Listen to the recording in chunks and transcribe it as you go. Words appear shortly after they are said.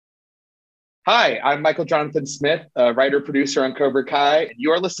Hi, I'm Michael Jonathan Smith, a writer producer on Cobra Kai, and you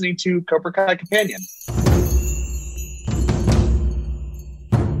are listening to Cobra Kai Companion.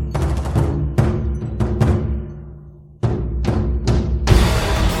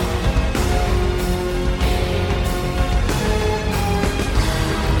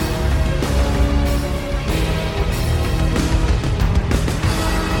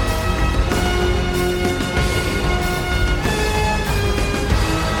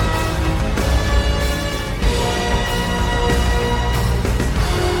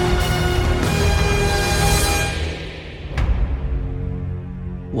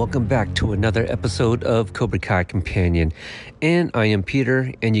 Welcome back to another episode of Cobra Kai Companion. And I am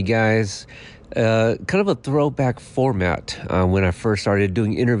Peter, and you guys, kind of a throwback format. When I first started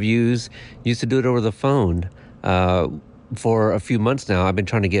doing interviews, used to do it over the phone. For a few months now, I've been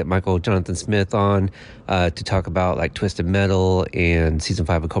trying to get Michael Jonathan Smith on to talk about like Twisted Metal and season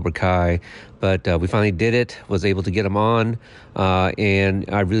 5 of Cobra Kai, but we finally did it. Was able to get him on, and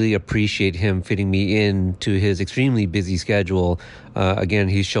I really appreciate him fitting me into his extremely busy schedule. Again,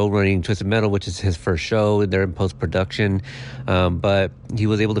 he's show running Twisted Metal, which is his first show. They're in post production, but he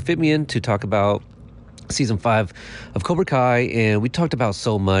was able to fit me in to talk about season 5 of Cobra Kai, and we talked about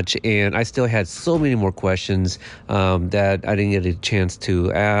so much, and I still had so many more questions that I didn't get a chance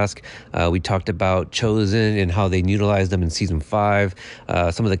to ask. We talked about Chosen and how they utilized them in season 5,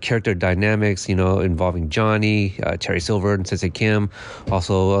 some of the character dynamics, involving Johnny, Terry Silver, and Sensei Kim,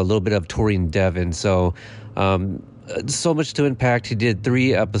 also a little bit of Tori and Devin. So much to unpack. He did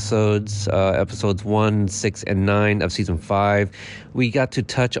 3 episodes, episodes 1, 6, and 9 of season 5. We got to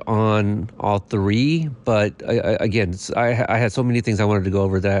touch on all 3, but again, I had so many things I wanted to go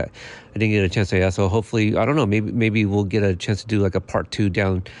over that I didn't get a chance to ask. So hopefully, I don't know, maybe we'll get a chance to do like a part 2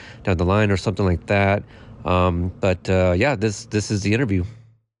 down the line or something like that. Yeah, this is the interview.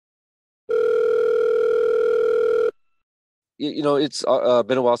 It's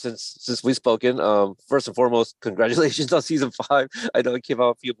been a while since we've spoken. First and foremost, congratulations on season 5. I know it came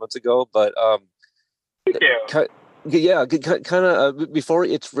out a few months ago, but Thank you. yeah, kind of before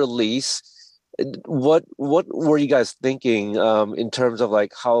its release, what were you guys thinking in terms of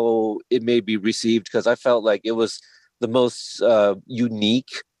like how it may be received? Because I felt like it was the most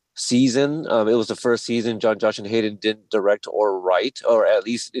unique season. It was the first season John Josh and Hayden didn't direct or write, or at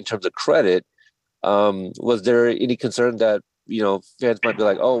least in terms of credit. Was there any concern that fans might be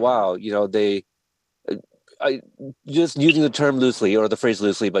like, oh wow, I just using the term loosely or the phrase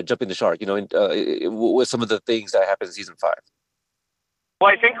loosely, but jumping the shark, with some of the things that happened in season 5.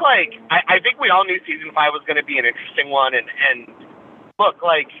 Well, I think we all knew season 5 was going to be an interesting one, and look,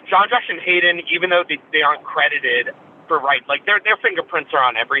 like John Josh and Hayden, even though they aren't credited for like their fingerprints are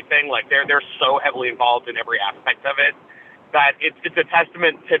on everything. Like they're so heavily involved in every aspect of it that it's a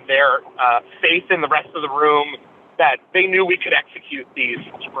testament to their faith in the rest of the room that they knew we could execute these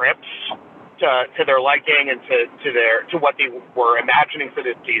scripts to their liking and to what they were imagining for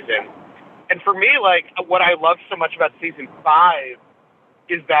this season. And for me, like what I love so much about season 5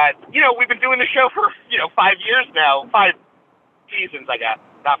 is that we've been doing the show for 5 years now, 5 seasons, I guess,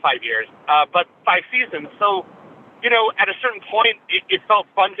 not 5 years, but 5 seasons. So at a certain point, it felt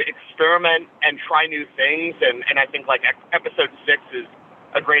fun to experiment and try new things, and I think like episode 6 is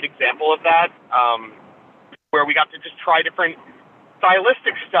a great example of that, where we got to just try different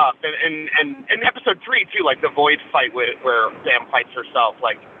stylistic stuff, and episode 3 too, like the Void fight where Sam fights herself.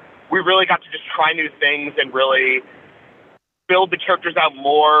 Like we really got to just try new things and really build the characters out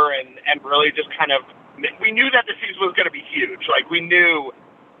more, and really just kind of, we knew that the season was going to be huge. Like we knew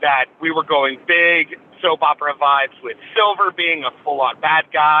that we were going big soap opera vibes, with Silver being a full-on bad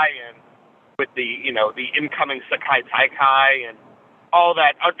guy, and with the the incoming Sakai Taikai and all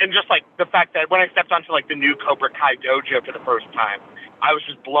that, and just like the fact that when I stepped onto like the new Cobra Kai dojo for the first time, I was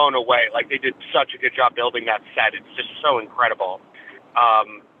just blown away. Like they did such a good job building that set. It's just so incredible.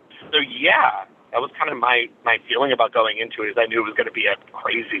 So yeah, that was kind of my feeling about going into it. Is I knew it was going to be a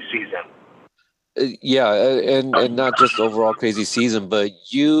crazy season. Yeah, and not just overall crazy season, but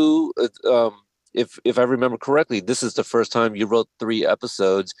you, if I remember correctly, this is the first time you wrote 3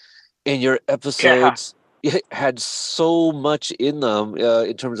 episodes, and your episodes had so much in them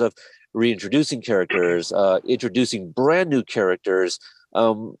in terms of reintroducing characters, introducing brand new characters.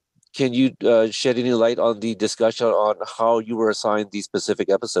 Can you shed any light on the discussion on how you were assigned these specific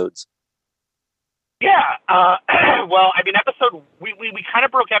episodes? Yeah. Well, I mean, we kind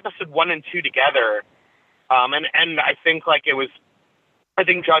of broke episode 1 and 2 together. And I think like it was, I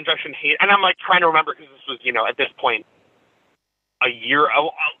think John Josh and Hayden, and I'm like trying to remember because this was, at this point,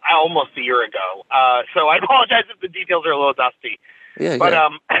 almost a year ago. So I apologize if the details are a little dusty. Yeah. But,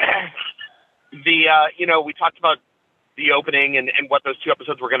 we talked about the opening and what those 2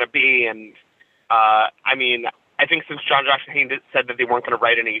 episodes were going to be. And, I mean, I think since John Jackson Hayden said that they weren't going to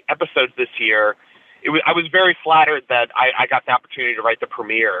write any episodes this year, I was very flattered that I got the opportunity to write the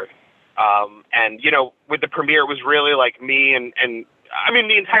premiere. And, with the premiere, it was really like me and I mean,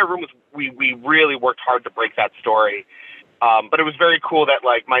 the entire room we really worked hard to break that story. But it was very cool that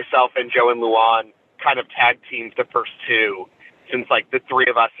like myself and Joe and Luan kind of tag teamed the first 2, since like the 3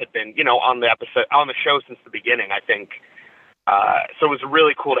 of us had been, on the show since the beginning, I think. So it was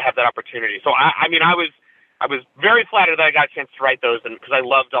really cool to have that opportunity. So I was very flattered that I got a chance to write those, and because I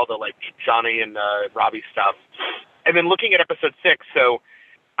loved all the like Johnny and Robbie stuff. And then looking at episode 6, so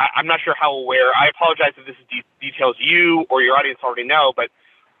I'm not sure how aware. I apologize if this is details you or your audience already know, but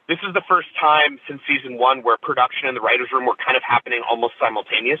this is the first time since season 1 where production and the writers' room were kind of happening almost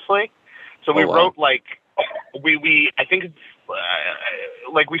simultaneously. So we wrote like I think it's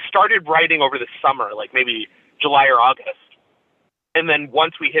like we started writing over the summer, like maybe July or August, and then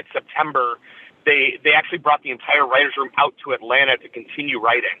once we hit September, they actually brought the entire writers' room out to Atlanta to continue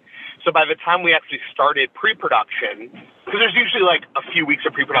writing. So by the time we actually started pre-production, because there's usually like a few weeks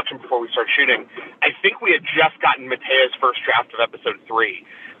of pre-production before we start shooting, I think we had just gotten Matea's first draft of episode 3.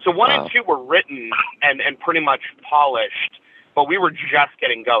 So 1 and 2 were written and pretty much polished, but we were just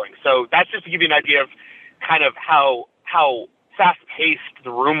getting going. So that's just to give you an idea of kind of how fast-paced the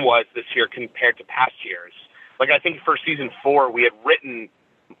room was this year compared to past years. Like I think for season 4, we had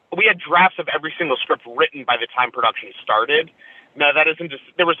drafts of every single script written by the time production started. Now that isn't just,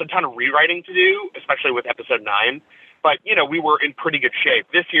 there was a ton of rewriting to do, especially with episode 9, but we were in pretty good shape.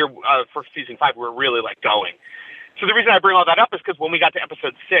 This year, for season 5, we were really like going. So the reason I bring all that up is because when we got to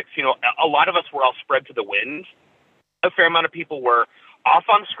episode 6, a lot of us were all spread to the wind. A fair amount of people were off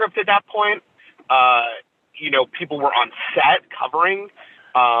on script at that point. People were on set covering.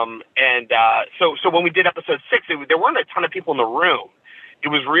 So when we did episode 6, there weren't a ton of people in the room. It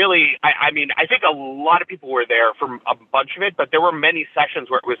was really, I think a lot of people were there for a bunch of it, but there were many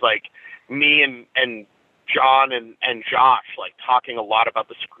sessions where it was like me and John and Josh, like talking a lot about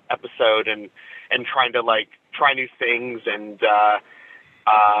the episode and trying to like try new things and,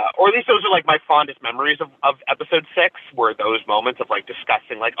 or at least those are like my fondest memories of episode 6 were those moments of like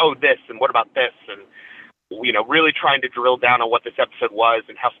discussing like, oh, this and what about this? And, really trying to drill down on what this episode was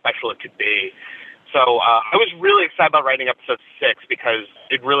and how special it could be. So I was really excited about writing episode 6 because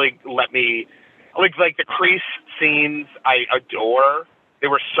it really let me, like the Kreese scenes I adore. They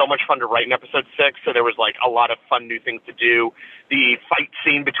were so much fun to write in episode 6, so there was like a lot of fun new things to do. The fight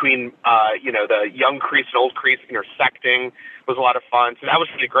scene between, the young Kreese and old Kreese intersecting was a lot of fun. So that was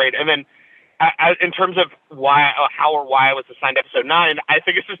really great. And then in terms of why I was assigned episode 9, I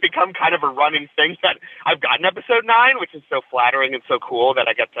think it's just become kind of a running thing that I've gotten episode 9, which is so flattering and so cool that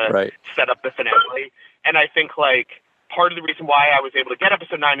I get to set up the finale. And I think like part of the reason why I was able to get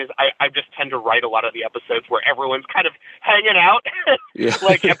episode 9 is I just tend to write a lot of the episodes where everyone's kind of hanging out.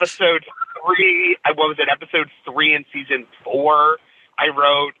 Like episode 3, episode 3 in season 4, I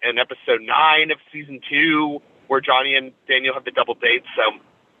wrote, and episode 9 of season 2 where Johnny and Daniel have the double dates. So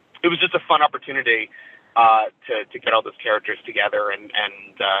it was just a fun opportunity to get all those characters together and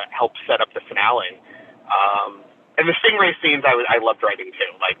help set up the finale. And the Stingray scenes I loved writing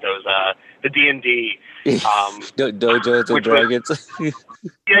too, like those the D&D Dojos and Dragons.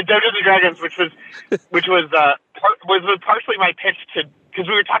 Dojos and Dragons, which was partially my pitch to, because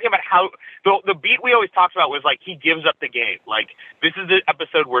we were talking about how the beat we always talked about was like he gives up the game. Like this is the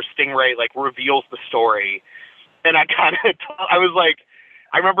episode where Stingray like reveals the story, and I was like.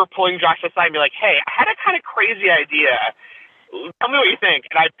 I remember pulling Josh aside and be like, hey, I had a kind of crazy idea. Tell me what you think.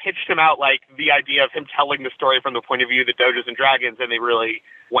 And I pitched him out like the idea of him telling the story from the point of view of the Dojos and Dragons, and they really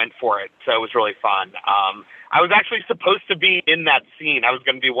went for it. So it was really fun. I was actually supposed to be in that scene. I was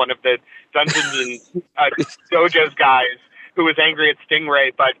going to be one of the Dungeons and Dojos guys who was angry at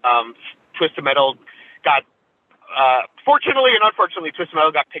Stingray, but Twisted Metal got, fortunately and unfortunately, Twisted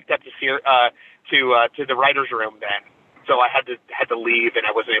Metal got picked up to the writer's room then. So I had to leave, and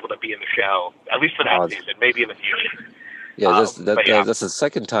I wasn't able to be in the show, at least for that season, maybe in the future. Yeah, that's the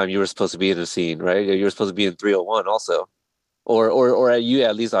second time you were supposed to be in a scene, right? You were supposed to be in 301 also. Or you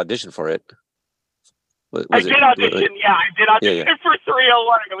at least auditioned for it. I did audition for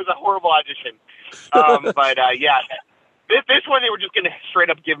 301. It was a horrible audition. This one they were just going to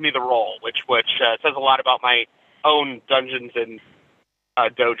straight up give me the role, which says a lot about my own Dungeons and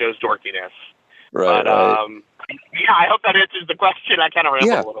Dojos dorkiness. Right. I hope that answers the question. I kind of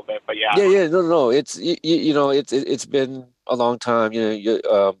rambled a little bit, but yeah. No. It's it's been a long time.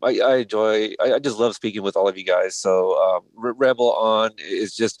 I enjoy. I just love speaking with all of you guys. So Rebel On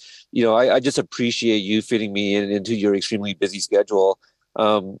is just I just appreciate you fitting me into your extremely busy schedule.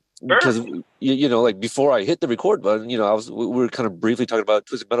 Because Sure. like before I hit the record button, we were kind of briefly talking about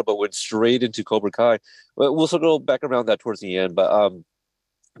Twisted Metal, but went straight into Cobra Kai. We'll circle back around that towards the end, but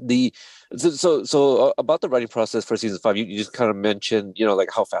the about the writing process for season 5, you just kind of mentioned like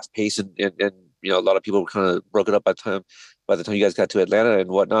how fast paced and a lot of people kind of broke it up by the time you guys got to Atlanta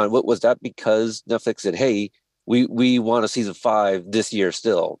and whatnot. What was that, because Netflix said, hey, we want a season 5 this year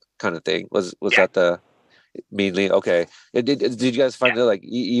still, kind of thing? Was Yeah. that the mainly? Okay. Did you guys find Yeah. it like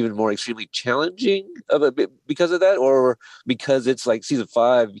even more extremely challenging of a bit because of that, or because it's like season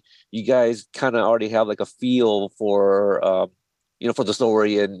 5, you guys kind of already have like a feel for for the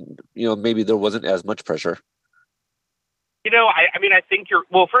story, and maybe there wasn't as much pressure? I mean, I think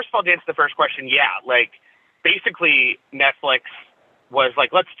well, first of all, to answer the first question, yeah, like basically Netflix was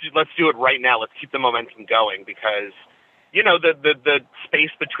like, let's do it right now. Let's keep the momentum going, because the space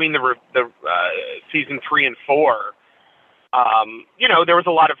between the season 3 and 4, there was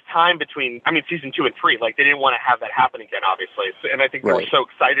a lot of time between. I mean, season 2 and 3, like they didn't want to have that happen again, obviously. And I think they were Right. so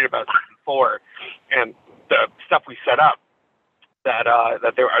excited about season 4 and the stuff we set up that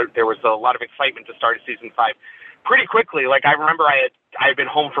there was a lot of excitement to start season 5 pretty quickly. Like I remember I had been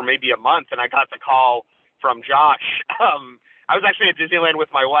home for maybe a month, and I got the call from Josh. I was actually at Disneyland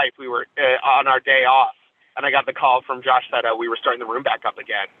with my wife. We were on our day off, and I got the call from Josh that we were starting the room back up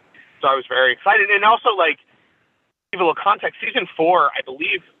again. So I was very excited. And also, like, give a little context, season 4, I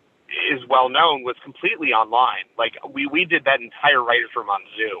believe, is well known, was completely online. Like we did that entire writers room on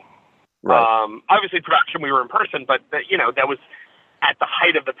Zoom. Right. Obviously, production we were in person, but that was at the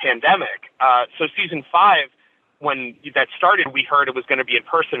height of the pandemic. So season 5, when that started, we heard it was going to be in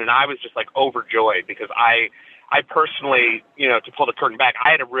person, and I was just like overjoyed, because I personally, to pull the curtain back, I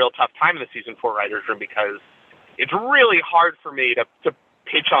had a real tough time in the season 4 writers room, because it's really hard for me to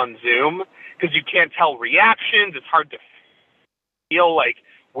pitch on Zoom, because you can't tell reactions. It's hard to feel like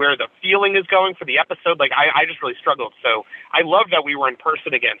where the feeling is going for the episode. Like I just really struggled. So I love that we were in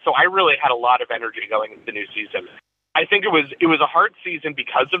person again. So I really had a lot of energy going into the new season. I think it was a hard season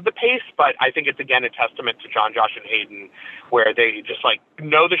because of the pace, but I think it's again a testament to John, Josh, and Hayden, where they just like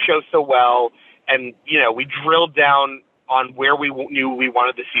know the show so well, and we drilled down on where we knew we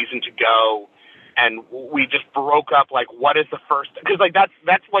wanted the season to go, and we just broke up like what is the first, because like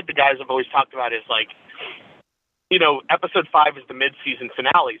that's what the guys have always talked about is like episode 5 is the mid-season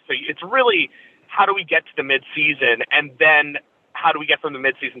finale, so it's really how do we get to the mid-season, and then how do we get from the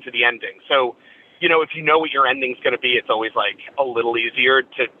mid-season to the ending. So if you know what your ending's going to be, it's always like a little easier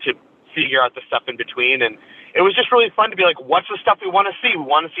to figure out the stuff in between. And it was just really fun to be like, what's the stuff we want to see? We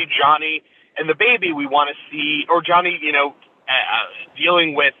want to see Johnny and the baby. We want to see, or Johnny,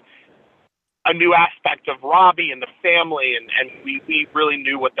 dealing with a new aspect of Robbie and the family. And we really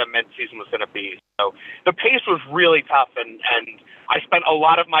knew what the mid-season was going to be. So the pace was really tough. And I spent a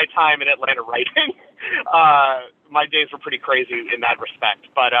lot of my time in Atlanta writing. My days were pretty crazy in that respect,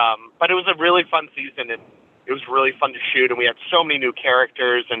 but it was a really fun season, and it was really fun to shoot, and we had so many new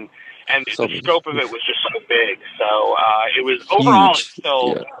characters, and So the scope of it was just so big. So it was huge. overall, it's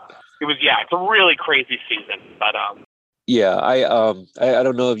still, it's a really crazy season, but yeah, I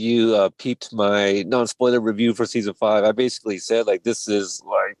don't know if you peeped my non-spoiler review for season 5. I basically said like this is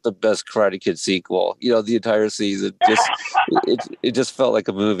like the best Karate Kid sequel. The entire season it just felt like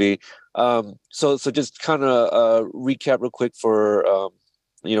a movie. So just kind of recap real quick for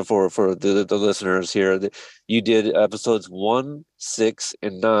for the listeners here. You did episodes 1, 6,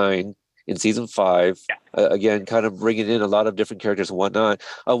 and 9 in season 5. Yeah. Again, kind of bringing in a lot of different characters and whatnot.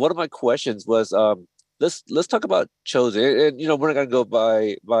 One of my questions was. Let's talk about Chosen, and we're not gonna go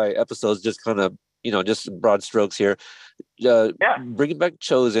by episodes, just kind of just broad strokes here. Bringing back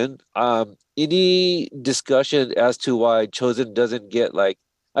Chosen. Any discussion as to why Chosen doesn't get like?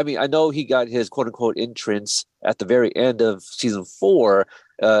 I mean, I know he got his quote unquote entrance at the very end of season 4.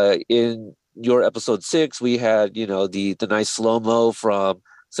 In your episode 6, we had the nice slow mo from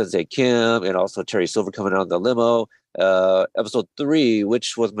Sensei Kim, and also Terry Silver coming out in the limo. Episode 3,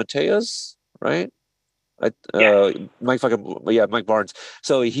 which was Mateus, right? Mike Barnes.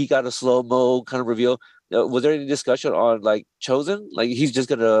 So he got a slow mo kind of reveal. Was there any discussion on like Chosen? Like he's just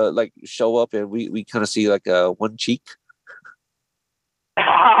gonna like show up and we kind of see like one cheek?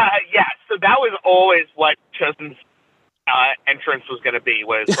 Yeah. So that was always what Chosen's entrance was going to be,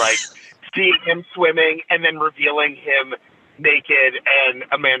 was like seeing him swimming and then revealing him naked and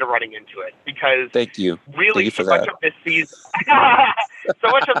Amanda running into it, because Thank you. Really, Thank you for so much that. of this season, so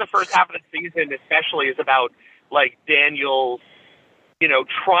much of the first half of the season, especially, is about like Daniel,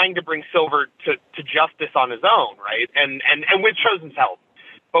 trying to bring Silver to justice on his own, right? And with Chosen's help.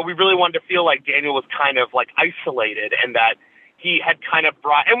 But we really wanted to feel like Daniel was kind of like isolated, and that he had kind of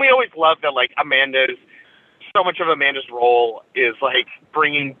brought, and we always loved that like so much of Amanda's role is like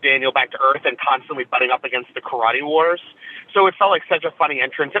bringing Daniel back to Earth and constantly butting up against the Karate Wars. So it felt like such a funny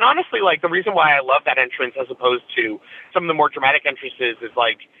entrance. And honestly, like the reason why I love that entrance as opposed to some of the more dramatic entrances is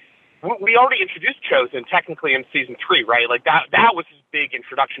like, we already introduced Chosen technically in season 3, right? Like that was his big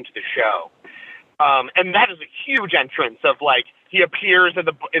introduction to the show. And that is a huge entrance of like, he appears in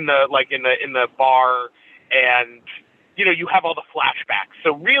the bar, and, you have all the flashbacks.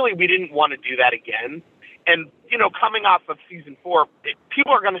 So really we didn't want to do that again. And, coming off of season 4,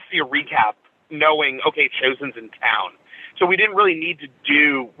 people are going to see a recap knowing, okay, Chosen's in town. So we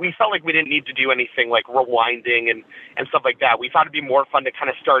felt like we didn't need to do anything like rewinding and stuff like that. We thought it'd be more fun to kind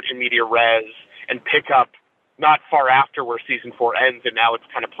of start in media res and pick up not far after where season 4 ends, and now it's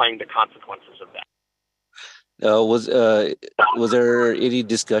kind of playing the consequences of that. Was there any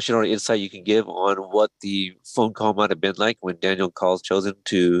discussion or insight you can give on what the phone call might have been like when Daniel calls Chosen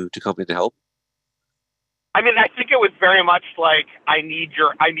to come in to help? I mean, I think it was very much like, I need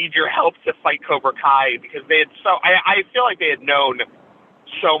your help to fight Cobra Kai, because I feel like they had known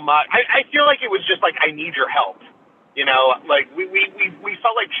so much. I feel like it was just like, I need your help. Like we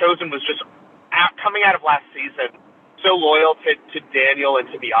felt like Chosen was just coming out of last season so loyal to Daniel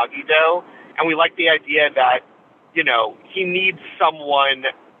and to Miyagi-Do, and we like the idea that, he needs someone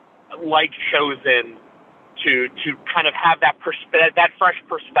like Chosen to kind of have that fresh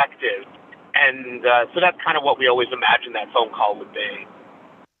perspective. And so that's kind of what we always imagined that phone call would be.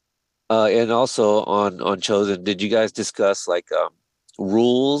 And also on Chosen, did you guys discuss like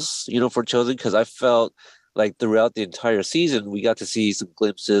rules, for Chosen? Because I felt like throughout the entire season, we got to see some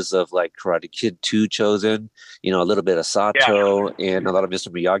glimpses of like Karate Kid 2 Chosen, a little bit of Sato, and a lot of Mr.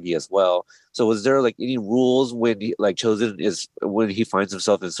 Miyagi as well. So was there like any rules when Chosen when he finds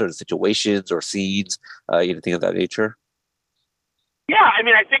himself in certain situations or scenes, anything of that nature? Yeah, I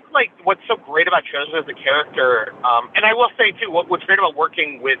mean, I think like what's so great about Chosen as a character, and I will say too, what's great about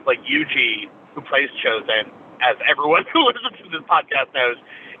working with like Yuji, who plays Chosen, as everyone who listens to this podcast knows,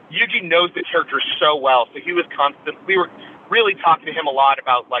 Yuji knows the character so well. So we were really talking to him a lot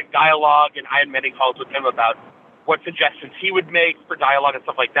about like dialogue, and I had many calls with him about what suggestions he would make for dialogue and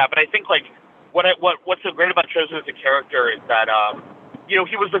stuff like that. But I think like what's so great about Chosen as a character is that he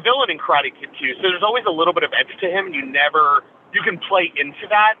was the villain in Karate Kid 2, so there's always a little bit of edge to him. You can play into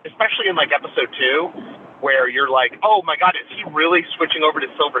that, especially in like episode 2, where you're like, oh my God, is he really switching over to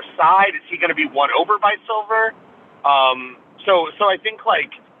Silver's side? Is he going to be won over by Silver? So I think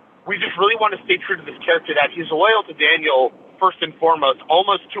like we just really want to stay true to this character, that he's loyal to Daniel first and foremost,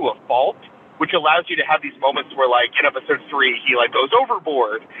 almost to a fault, which allows you to have these moments where like in episode 3, he like goes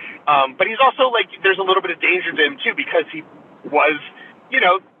overboard. But he's also like, there's a little bit of danger to him too, because he was,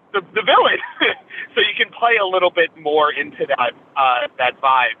 the villain. So you can play a little bit more into that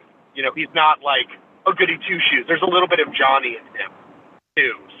vibe. He's not like a goody two-shoes. There's a little bit of Johnny in him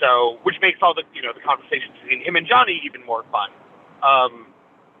too. So, which makes all the the conversations between him and Johnny even more fun.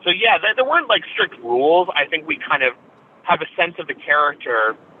 So yeah, there weren't like strict rules. I think we kind of have a sense of the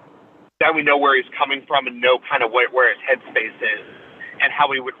character, that we know where he's coming from and know kind of where his headspace is and how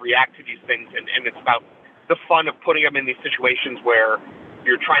he would react to these things. And it's about the fun of putting him in these situations where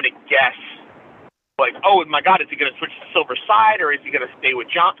you're trying to guess, like, oh my God, is he going to switch to Silver's side, or is he going to stay with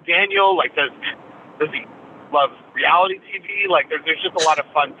Daniel? Like, does he love reality TV? Like, there's just a lot of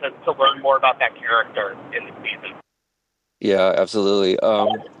fun to learn more about that character in the season. Yeah, absolutely.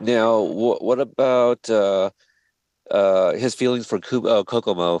 Now, what about his feelings for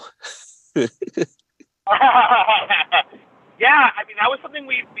Kokomo? Yeah, I mean, that was something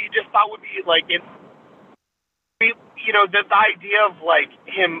we just thought would be like the idea of like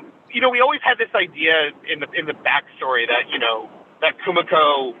him, we always had this idea in the backstory that, that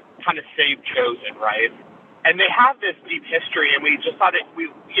Kumiko kind of saved Chosen, right? And they have this deep history, and we just thought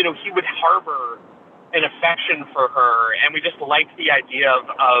he would harbor an affection for her, and we just liked the idea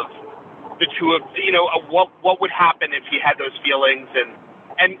of the two of, of what would happen if he had those feelings, and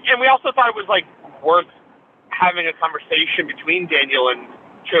we also thought it was like worth having a conversation between Daniel and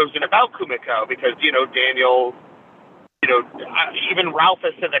Chosen about Kumiko, because Daniel, even Ralph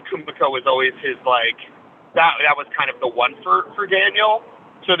has said that Kumiko was always his like that was kind of the one for Daniel.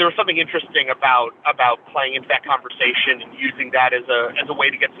 So there was something interesting about playing into that conversation and using that as a way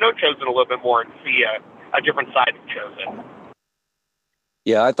to get to know Chosen a little bit more and see a different side of Chosen.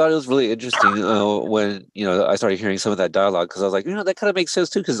 Yeah, I thought it was really interesting when I started hearing some of that dialogue, because I was like, that kind of makes sense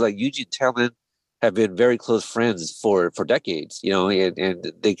too, because like Yuji Talon have been very close friends for decades,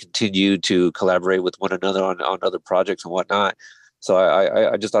 and they continue to collaborate with one another on other projects and whatnot. So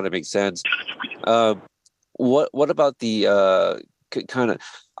I just thought it makes sense. What about the kind of?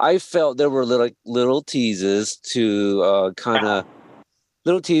 I felt there were little teases to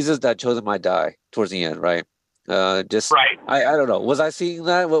little teases that Chosen might die towards the end, right? Just right. I don't know. Was I seeing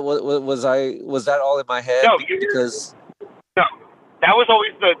that? Was that all in my head? No, because no. That was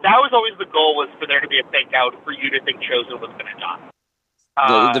always the goal, was for there to be a fake out for you to think Chosen was going to die.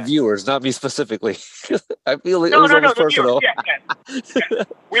 The viewers, not me specifically. I feel it was the almost personal. Viewers, yeah.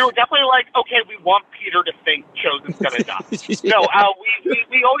 We were definitely like, okay, we want Peter to think Chosen's going to die. Yeah. No,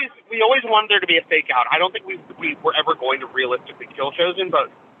 we always wanted there to be a fake out. I don't think we were ever going to realistically kill Chosen, but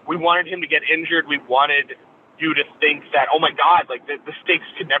we wanted him to get injured. We wanted you to think that, oh my God, like the stakes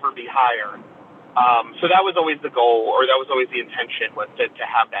could never be higher. So that was always the goal, or that was always the intention, was to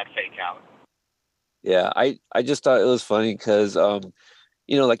have that fake out. Yeah, I just thought it was funny because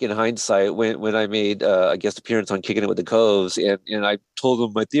like in hindsight, when I made a guest appearance on Kicking It with the Coves, and I told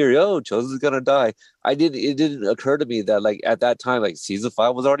them my theory, Chosen's gonna die. It didn't occur to me that like at that time, like season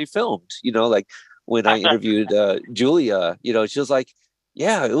 5 was already filmed. Like when I interviewed Julia, she was like,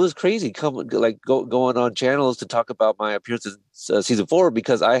 yeah, it was crazy going on channels to talk about my appearances in season 4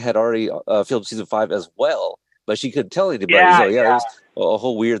 because I had already filmed season 5 as well, but she couldn't tell anybody. So it was a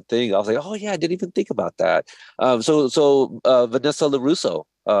whole weird thing. I was like, oh yeah, I didn't even think about that. So Vanessa LaRusso,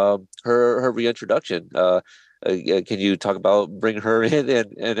 her reintroduction. Can you talk about bringing her in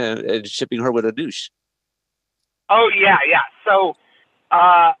and shipping her with Anoush? Oh yeah. So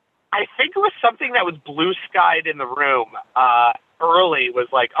I think it was something that was blue skied in the room early. Was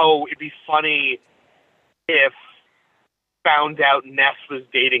like, oh, it'd be funny if found out Ness was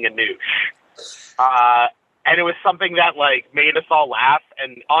dating Anoush. And it was something that like made us all laugh.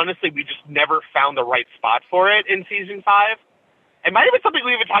 And honestly, we just never found the right spot for it in season 5. It might have been something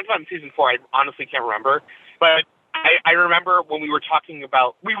we even talked about in season 4. I honestly can't remember. But I remember when we were talking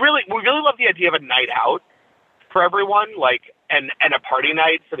about, we really love the idea of a night out for everyone, like, and a party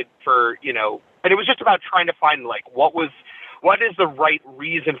night for and it was just about trying to find like what is the right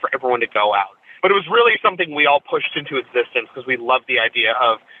reason for everyone to go out. But it was really something we all pushed into existence because we loved the idea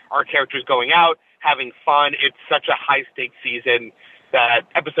of our characters going out, having fun. It's such a high stakes season that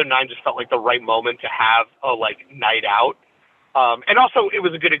episode 9 just felt like the right moment to have a like night out. And also it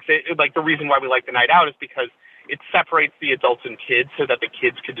was a good like the reason why we like the night out is because it separates the adults and kids so that the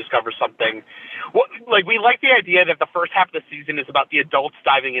kids could discover something. Like we like the idea that the first half of the season is about the adults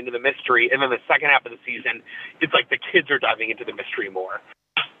diving into the mystery, and then the second half of the season, it's like the kids are diving into the mystery more.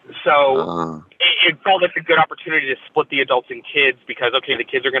 So it felt like a good opportunity to split the adults and kids because, okay, the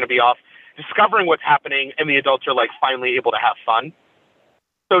kids are going to be off discovering what's happening, and the adults are like finally able to have fun.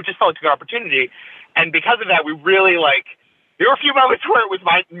 So it just felt like a good opportunity. And because of that, we really there were a few moments where it was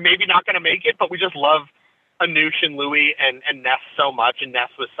maybe not going to make it, but we just love Anoush and Louis and Ness so much. And Ness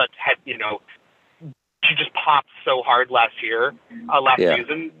was she just popped so hard last season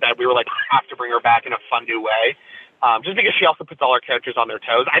that we were like, we have to bring her back in a fun new way. Just because she also puts all our characters on their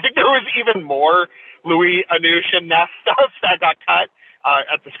toes. I think there was even more Louis, Anoush, and Ness stuff that got cut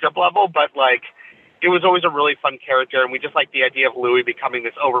at the script level, but it was always a really fun character, and we just like the idea of Louis becoming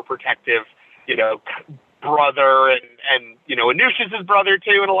this overprotective, brother, and Anoush is his brother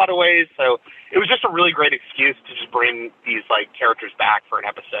too in a lot of ways. So it was just a really great excuse to just bring these characters back for an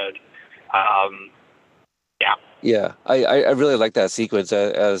episode. Yeah, I really like that sequence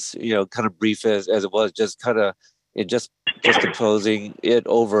as kind of brief as it was, just kind of just imposing it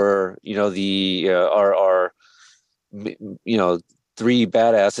over our 3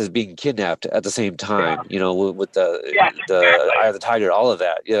 badasses being kidnapped at the same time, with the Eye of the Tiger, all of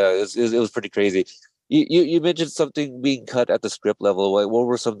that. Yeah, it was pretty crazy. You mentioned something being cut at the script level. What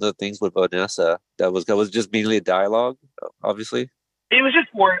were some of the things with Vanessa that was just mainly dialogue, obviously? It was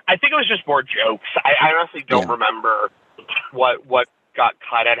just more. I think it was just more jokes. I honestly don't remember what got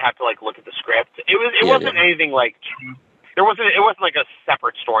cut. I'd have to look at the script. It wasn't anything it wasn't like a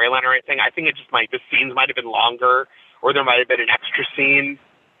separate storyline or anything. I think it just the scenes might have been longer, or there might have been an extra scene.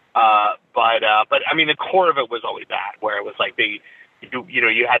 But I mean, the core of it was always that, where it was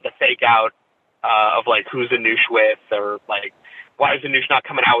you had the fake out of who's Anoush with, or why is Anoush not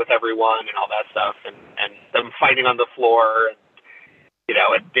coming out with everyone, and all that stuff, and them fighting on the floor, and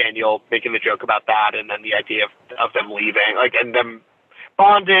Daniel making the joke about that, and then the idea of them leaving, and them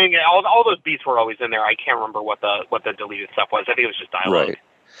bonding, and all those beats were always in there. I can't remember what the deleted stuff was. I think it was just dialogue. Right.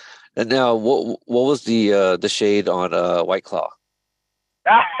 And now, what was the shade on White Claw?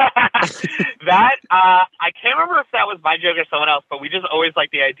 That I can't remember if that was my joke or someone else, but we just always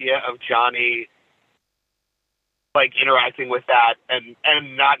liked the idea of Johnny like interacting with that and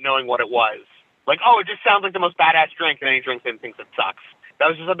not knowing what it was. Like, oh, it just sounds like the most badass drink, and then he drinks it and thinks it sucks. That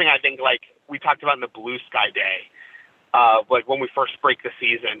was just something I think like we talked about in the Blue Sky Day. Like when we first break the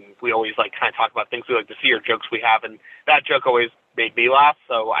season, we always like kind of talk about things we like to see or jokes we have, and that joke always made me laugh,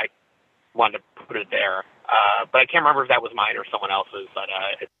 so I wanted to put it there. But I can't remember if that was mine or someone else's. But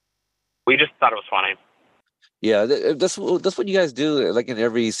we just thought it was funny. Yeah, that's what you guys do. Like in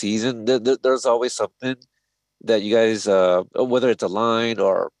every season, there's always something that you guys, whether it's a line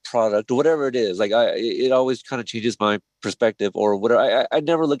or product or whatever it is. Like it always kind of changes my perspective or whatever. I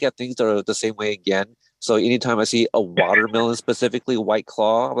never look at things that are the same way again. So anytime I see a watermelon, specifically White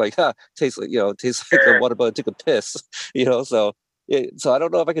Claw, I'm like, tastes like a watermelon took a piss, So so I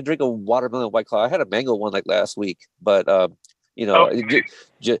don't know if I can drink a watermelon White Claw. I had a mango one like last week, but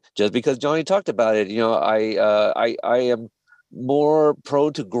just because Johnny talked about it, I am more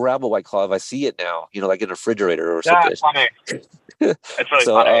prone to grab a White Claw if I see it now, like in a refrigerator or something. That's funny. That's really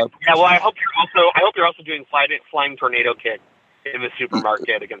funny. Yeah, well, I hope you're also doing flying tornado kick in the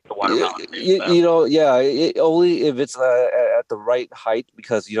supermarket against the watermelon. Only if it's at the right height,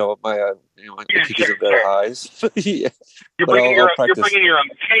 because my cookies are very high. Yeah. You're bringing your own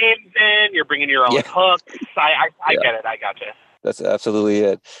chains in. You're bringing your own hooks. I get it. I gotcha. That's absolutely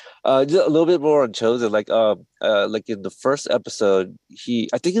it. Just a little bit more on Chozen. Like in the first episode,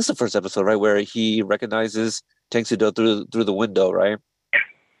 I think it's the first episode, right, where he recognizes Tang Soo-do through the window, right?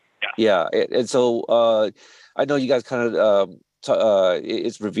 Yeah. And so I know you guys kind of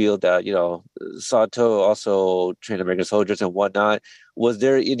it's revealed that Sato also trained American soldiers and whatnot. Was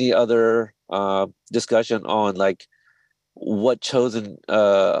there any other discussion on like what Chozen,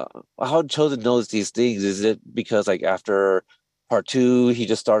 how Chozen knows these things? Is it because like after Part 2 he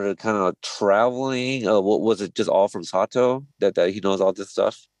just started kind of traveling? What was it, just all from Sato that he knows all this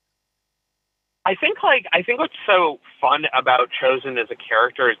stuff? I think what's so fun about Chozen as a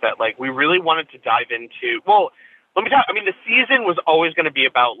character is that like we really wanted to dive into. Well, let me tell you, I mean, the season was always going to be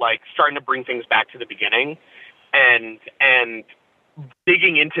about like starting to bring things back to the beginning, and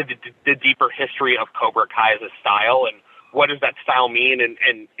digging into the deeper history of Cobra Kai as a style, and what does that style mean,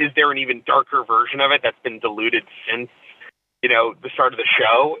 and is there an even darker version of it that's been diluted since the start of the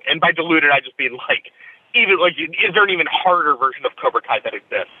show? And by diluted, I just mean like even like is there an even harder version of Cobra Kai that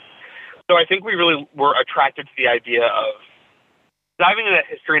exists? So I think we really were attracted to the idea of diving into that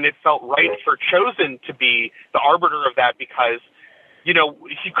history, and it felt right for Chozen to be the arbiter of that because, he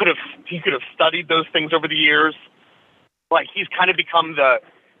could have studied those things over the years. Like he's kind of become the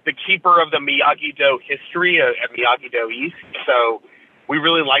keeper of the Miyagi-Do history at Miyagi-Do East. So we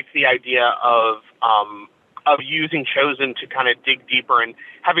really liked the idea of using Chozen to kind of dig deeper, and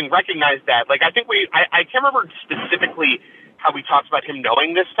having recognized that. Like I think I can't remember specifically how we talked about him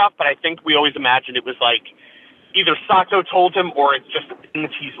knowing this stuff, but I think we always imagined it was like either Sato told him, or it's just things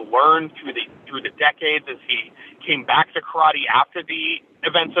he's learned through the decades as he came back to karate after the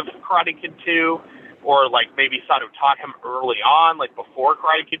events of Karate Kid 2, or like maybe Sato taught him early on, like before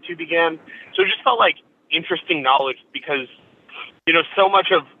Karate Kid 2 began. So it just felt like interesting knowledge because, so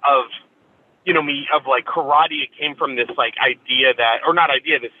much of like karate, it came from this like idea that, or not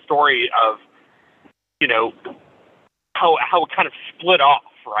idea, this story of, how it kind of split off,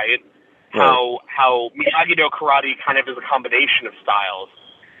 right? How Miyagi-Do karate kind of is a combination of styles.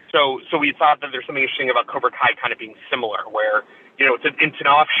 So we thought that there's something interesting about Cobra Kai kind of being similar, where it's an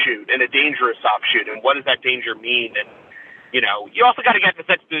offshoot and a dangerous offshoot, and what does that danger mean? And you also got to get this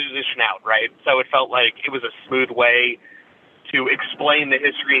exposition out, right? So it felt like it was a smooth way to explain the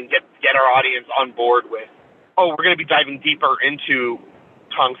history and get our audience on board with, we're going to be diving deeper into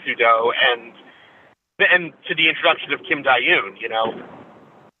Tang Soo-do and to the introduction of Kim Dae-yoon,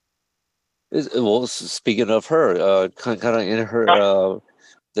 Well, speaking of her, kind of in her,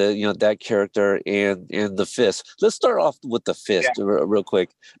 that character and the fist. Let's start off with the fist real quick.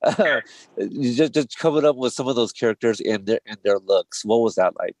 Just coming up with some of those characters and their looks. What was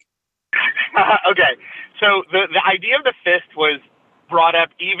that like? Okay, so the idea of the fist was brought up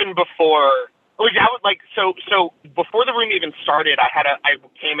even before. So before the room even started, I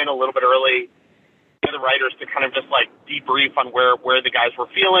came in a little bit early to the writers to kind of just like debrief on where the guys were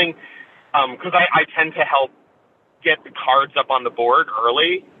feeling. Because I tend to help get the cards up on the board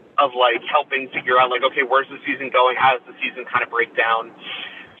early of like helping figure out like, okay, where's the season going? How does the season kind of break down?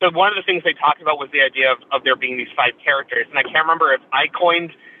 So one of the things they talked about was the idea of there being these 5 characters. And I can't remember if I coined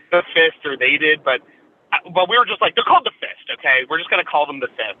the fist or they did, but we were just like, they're called the fist. Okay. We're just going to call them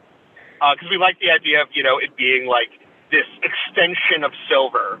the fist. Cause we like the idea of, it being like this extension of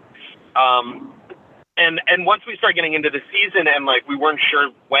Silver. And once we started getting into the season and like we weren't sure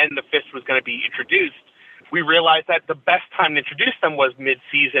when the fist was going to be introduced, we realized that the best time to introduce them was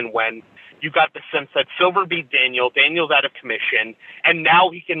mid-season, when you got the sense that Silver beat Daniel, Daniel's out of commission, and now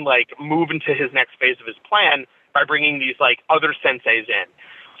he can like move into his next phase of his plan by bringing these like other senseis in.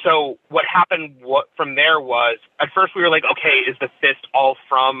 So what happened from there was, at first we were like, okay, is the fist all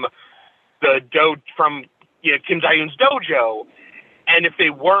from Kim Jae-yoon's dojo? And if they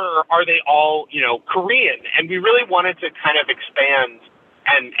were, are they all, Korean? And we really wanted to kind of expand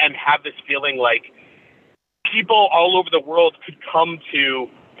and have this feeling like people all over the world could come to,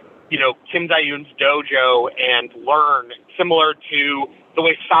 Kim Jae-yoon's dojo and learn, similar to the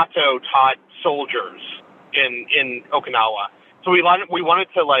way Sato taught soldiers in Okinawa. So we wanted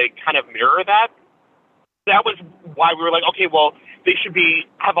to like kind of mirror that. That was why we were like, okay, well, they should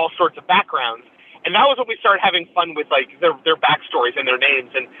have all sorts of backgrounds. And that was when we started having fun with like their backstories and their names.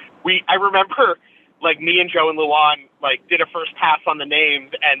 And I remember like me and Joe and Luan like did a first pass on the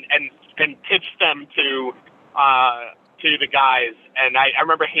names and pitched them to the guys. And I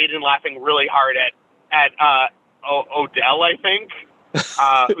remember Hayden laughing really hard at Odell, I think,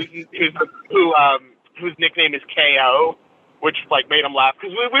 whose nickname is KO, which like made him laugh,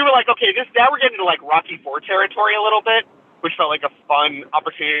 because we were like, okay, now we're getting into like Rocky IV territory a little bit, which felt like a fun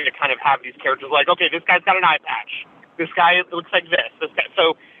opportunity to kind of have these characters like, okay, this guy's got an eye patch, this guy looks like this guy.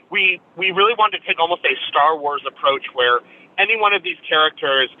 So we really wanted to take almost a Star Wars approach, where any one of these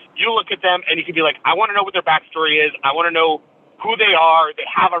characters, you look at them and you can be like, I want to know what their backstory is, I want to know who they are. They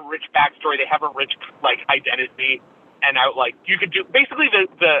have a rich backstory, they have a rich like identity, and you could do basically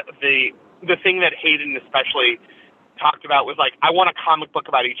the thing that Hayden especially talked about was like, I want a comic book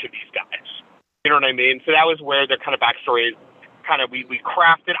about each of these guys. You know what I mean? So that was where their kind of backstory kind of we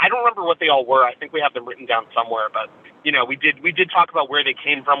crafted. I don't remember what they all were. I think we have them written down somewhere, but we did talk about where they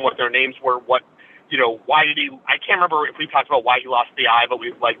came from, what their names were, what why did he? I can't remember if we talked about why he lost the eye, but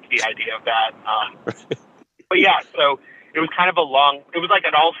we liked the idea of that. But yeah, so it was kind of it was like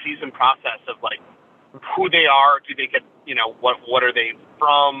an all season process of like who they are, do they get what are they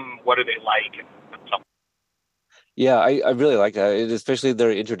from, what are they like, and stuff. Yeah, I really like that, and especially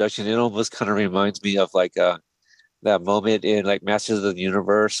their introduction. It almost kind of reminds me of like that moment in like Masters of the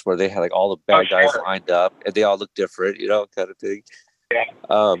Universe where they had like all the bad guys lined up and they all look different, kind of thing. Yeah.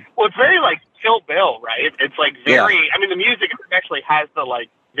 Well, it's very like Kill Bill, right? It's like very. Yeah. I mean, the music actually has the like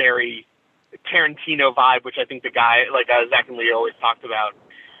very Tarantino vibe, which I think the guy like Zach and Leo always talked about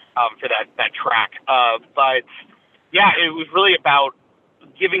for that track. But yeah, it was really about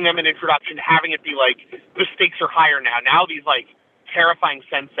giving them an introduction, having it be like the stakes are higher now. Now these like terrifying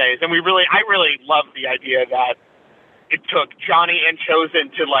senseis, and I really love the idea that it took Johnny and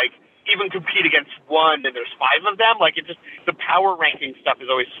Chosen to like even compete against one, and there's 5 of them. Like it just the power ranking stuff is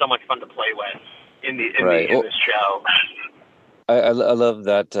always so much fun to play with in this show. I love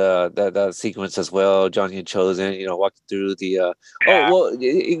that sequence as well. Johnny and Chosen, walking through the.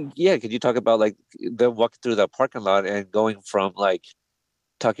 Could you talk about like them walking through the parking lot and going from like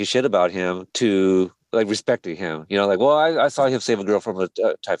talking shit about him to like respecting him? I saw him save a girl from a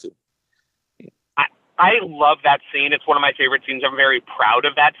typhoon. I love that scene. It's one of my favorite scenes. I'm very proud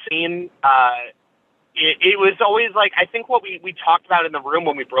of that scene. It was always like, I think what we talked about in the room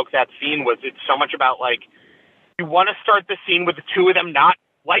when we broke that scene was it's so much about like, you want to start the scene with the two of them not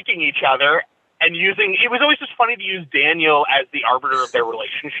liking each other and it was always just funny to use Daniel as the arbiter of their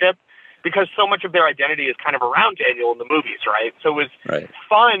relationship, because so much of their identity is kind of around Daniel in the movies, right? So it was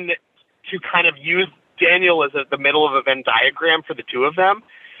fun to kind of use Daniel as the middle of a Venn diagram for the two of them.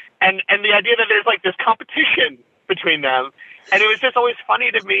 And the idea that there's like this competition between them. And it was just always funny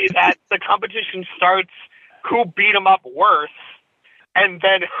to me that the competition starts who beat him up worse and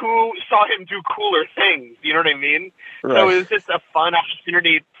then who saw him do cooler things. You know what I mean? Right. So it was just a fun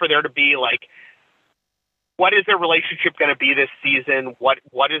opportunity for there to be like, what is their relationship going to be this season?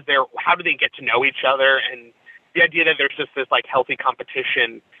 How do they get to know each other? And the idea that there's just this like healthy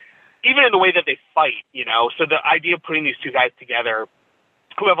competition, even in the way that they fight, So the idea of putting these two guys together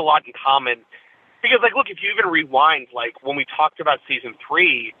who have a lot in common, because like, look, if you even rewind, like when we talked about season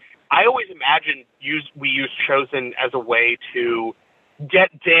 3, I always imagined we used Chosen as a way to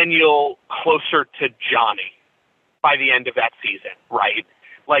get Daniel closer to Johnny by the end of that season, right?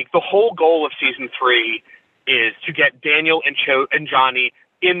 Like the whole goal of season 3 is to get Daniel and Johnny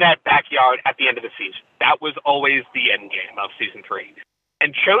in that backyard at the end of the season. That was always the end game of season 3.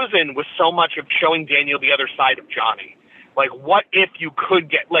 And Chosen was so much of showing Daniel the other side of Johnny. Like, what if you could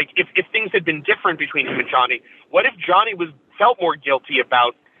get, like, if things had been different between him and Johnny, what if Johnny felt more guilty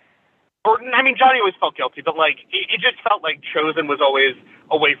about, Johnny always felt guilty, but, like, it just felt like Chosen was always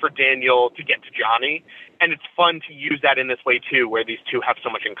a way for Daniel to get to Johnny. And it's fun to use that in this way, too, where these two have so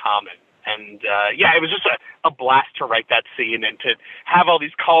much in common. And yeah, it was just a blast to write that scene and to have all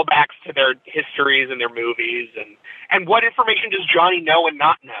these callbacks to their histories and their movies, and what information does Johnny know and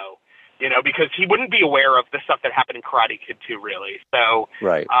not know, you know, because he wouldn't be aware of the stuff that happened in Karate Kid 2, really. So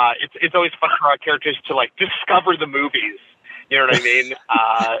Right. It's always fun for our characters to like discover the movies. You know what I mean?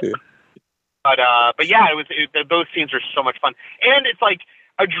 But yeah, those scenes are so much fun, and it's like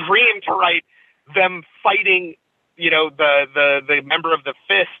a dream to write them fighting, you know, the member of the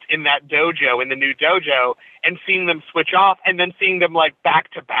Fist in that dojo, in the new dojo, and seeing them switch off, and then seeing them like back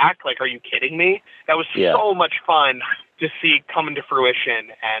to back. Like, are you kidding me? That was so much fun to see come into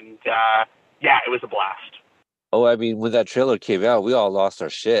fruition, and yeah, it was a blast. Oh, I mean, when that trailer came out, we all lost our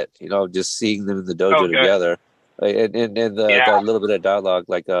shit. You know, just seeing them in the dojo together. Like, and that little bit of dialogue,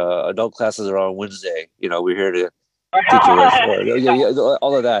 like adult classes are on Wednesday. You know, we're here to teach you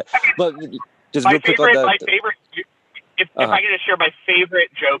all of that. But just real quick on that. My favorite, if I can just share my favorite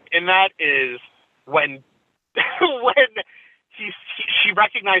joke in that is when she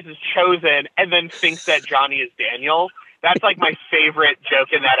recognizes Chozen and then thinks that Johnny is Daniel. That's like my favorite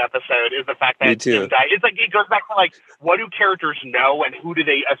joke in that episode, is the fact that Jim died. It's like, it goes back to like, what do characters know and who do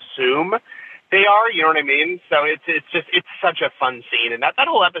they assume they are? You know what I mean? So it's such a fun scene, and that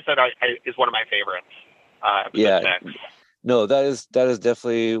whole episode is one of my favorites. No, that is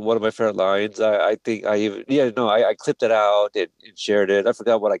definitely one of my favorite lines. I think I clipped it out and shared it. I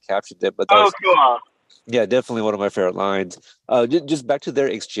forgot what I captioned it, but cool. Yeah, definitely one of my favorite lines. Just back to their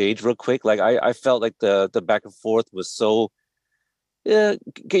exchange real quick. Like I felt like the back and forth was so, kind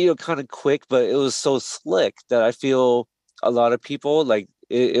of quick, but it was so slick that I feel a lot of people, like,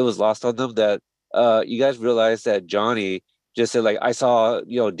 it was lost on them that you guys realized that Johnny just said, like, I saw,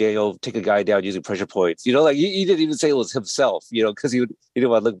 Daniel take a guy down using pressure points. Like, he didn't even say it was himself, because he didn't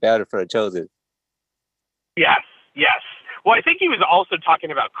want to look bad in front of Chozen. Yes. Well, I think he was also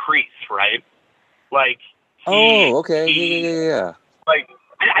talking about Kreese, right? Like, okay. Yeah. Like,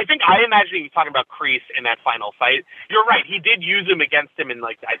 I think I imagine he was talking about Kreese in that final fight. You're right. He did use him against him in,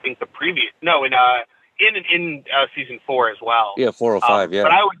 like, I think in season 4 as well. Yeah, 4 or 5. Yeah.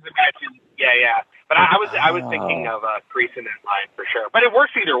 But I always imagine, But I was thinking of Kreese in that line for sure. But it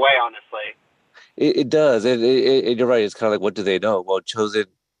works either way, honestly. It does. And you're right. It's kind of like, what do they know? Well, Chozen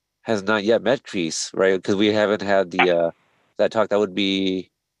has not yet met Kreese, right? Because we haven't had the that talk. That would be,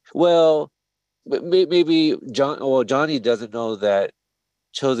 well, maybe Johnny doesn't know that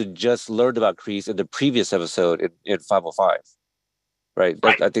Chozen just learned about Kreese in the previous episode in 505. Right.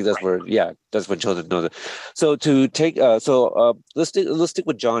 I think that's where, that's when Chozen knows it. So to take, let's stick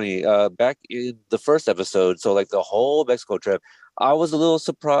with Johnny. Back in the first episode, so like the whole Mexico trip, I was a little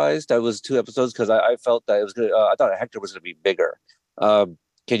surprised that it was 2 episodes because I felt that it was good. I thought Hector was going to be bigger. Can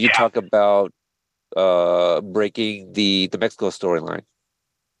you talk about breaking the Mexico storyline?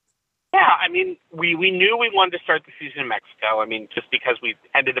 Yeah, I mean, we knew we wanted to start the season in Mexico. I mean, just because we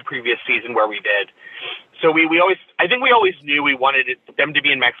ended the previous season where we did. So we always knew we wanted them to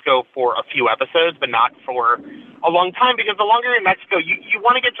be in Mexico for a few episodes, but not for a long time, because the longer you're in Mexico, you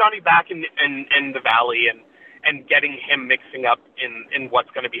want to get Johnny back in the Valley and getting him mixing up in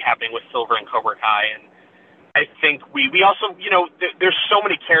what's going to be happening with Silver and Cobra Kai. And I think we also, there's so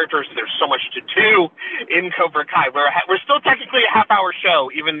many characters, there's so much to do in Cobra Kai. We're still technically a half-hour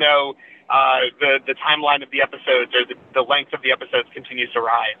show, even though the timeline of the episodes, or the length of the episodes, continues to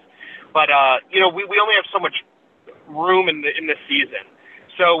rise. But we only have so much room in this season,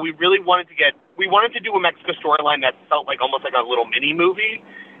 so we really wanted to do a Mexico storyline that felt like almost like a little mini movie.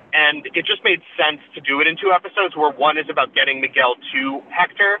 And it just made sense to do it in 2 episodes, where one is about getting Miguel to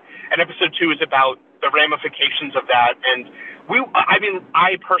Hector, and episode 2 is about the ramifications of that. And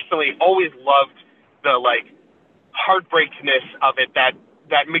I personally always loved the, like, heartbreakness of it, that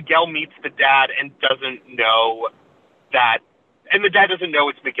Miguel meets the dad and doesn't know that, and the dad doesn't know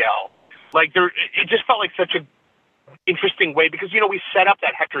it's Miguel. Like, it just felt like such a interesting way, because, we set up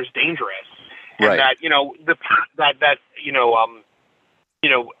that Hector's dangerous, and right. that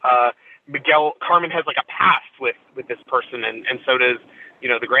Miguel Carmen has like a past with this person, and so does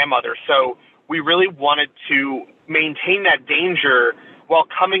the grandmother. So we really wanted to maintain that danger while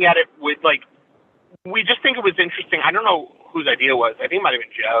coming at it with, like, we just think it was interesting. I don't know whose idea it was. I think it might have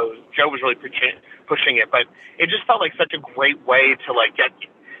been Joe. Joe was really pushing it, but it just felt like such a great way to, like,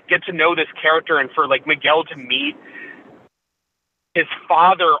 get to know this character, and for, like, Miguel to meet his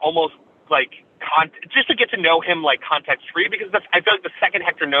father almost, like, just to get to know him, like, context free, because I feel like the second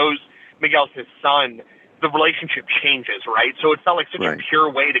Hector knows Miguel's his son, the relationship changes, right? So it felt like such a pure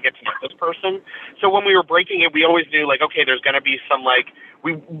way to get to know this person. So when we were breaking it, we always knew, like, okay, there's going to be some, like,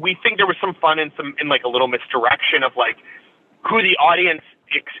 we think there was some fun in like a little misdirection of, like, who the audience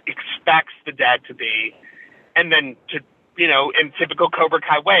expects the dad to be, and then to, in typical Cobra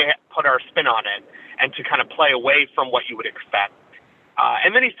Kai way, put our spin on it and to kind of play away from what you would expect.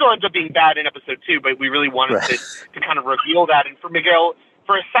 And then he still ends up being bad in episode 2, but we really wanted to kind of reveal that. And for Miguel,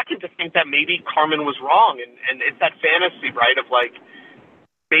 for a second, to think that maybe Carmen was wrong. And it's that fantasy, right, of like,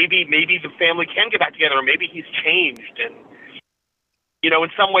 maybe the family can get back together, or maybe he's changed. And, in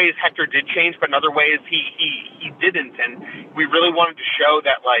some ways Hector did change, but in other ways he didn't. And we really wanted to show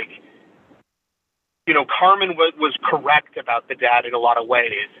that, like, Carmen was correct about the dad in a lot of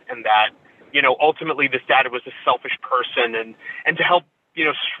ways, and that, ultimately this dad was a selfish person, and to help,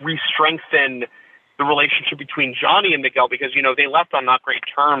 re-strengthen the relationship between Johnny and Miguel, because, they left on not great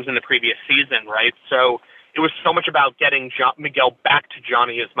terms in the previous season, right? So it was so much about getting Miguel back to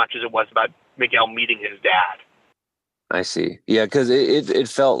Johnny as much as it was about Miguel meeting his dad. I see. Yeah, because it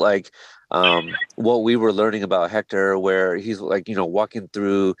felt like what we were learning about Hector, where he's like, walking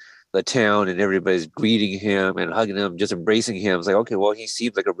through the town and everybody's greeting him and hugging him, just embracing him. It's like, okay, well, he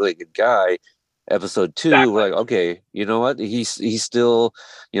seems like a really good guy. Episode 2, exactly. We're like, okay, you know what? He's still,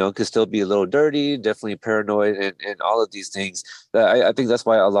 could still be a little dirty, definitely paranoid, and all of these things. I think that's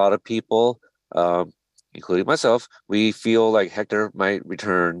why a lot of people, including myself, we feel like Hector might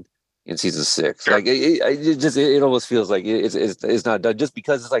return in season 6. Sure. Like it almost feels like it's not done, just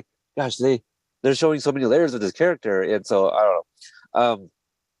because it's like, gosh, they're showing so many layers of this character, and so I don't know.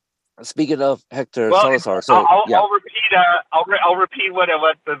 Speaking of Hector Salazar, so I'll repeat what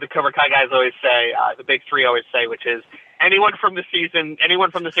the Cobra Kai guys always say, the big three always say, which is anyone from the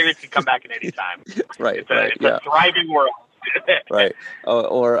series can come back at any time. Right. It's a thriving world. Right.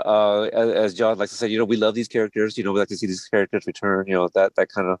 Or as John likes to say, we love these characters. We like to see these characters return. That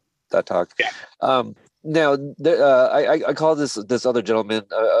kind of that talk. Yeah. Now, I call this other gentleman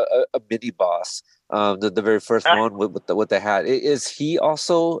a mini boss. The very first one with the hat. Is he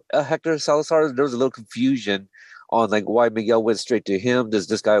also a Hector Salazar? There was a little confusion on like why Miguel went straight to him. Does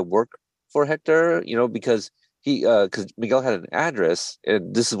this guy work for Hector? Because Miguel had an address,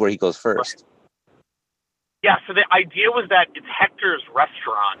 and this is where he goes first. Yeah. So the idea was that it's Hector's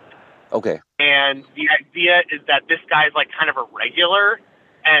restaurant. Okay. And the idea is that this guy's like kind of a regular,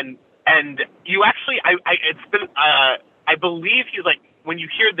 and you actually, it's been, I believe he's like, when you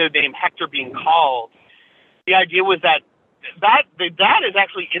hear the name Hector being called, the idea was that the dad is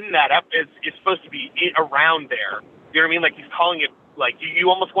actually in that is supposed to be around there. You know what I mean? Like he's calling it, like you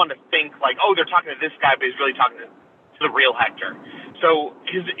almost want to think like, oh, they're talking to this guy, but he's really talking to the real Hector. So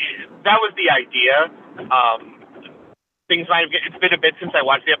that was the idea. Things might have, it's been a bit since I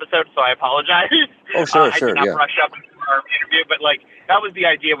watched the episode, so I apologize. Oh, sure, I did not brush up our interview, but like that was the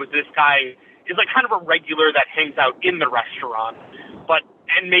idea. Was this guy is like kind of a regular that hangs out in the restaurant,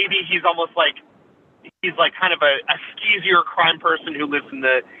 and maybe he's almost like he's like kind of a skeezier crime person who lives in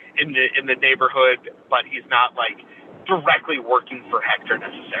the neighborhood, but he's not like directly working for Hector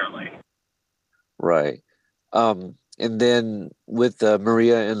necessarily. Right. And then with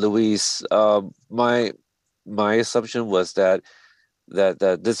Maria and Luis, my assumption was that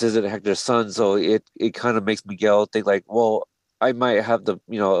this isn't Hector's son, so it kind of makes Miguel think like, well, I might have the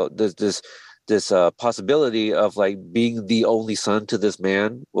this possibility of like being the only son to this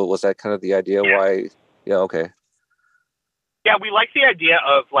man. Well, was that kind of the idea? Yeah. Why? Yeah. Okay. Yeah, we like the idea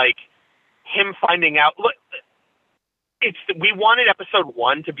of like him finding out. Look, we wanted episode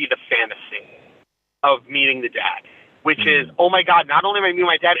 1 to be the fantasy of meeting the dad, which is, oh my God, not only am I meeting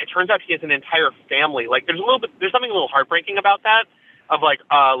my dad, it turns out he has an entire family. Like there's something a little heartbreaking about that, of like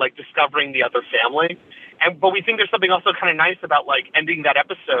discovering the other family. But we think there's something also kind of nice about like ending that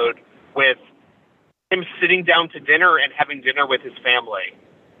episode with him sitting down to dinner and having dinner with his family.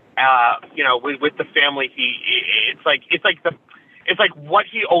 With the family, it's like what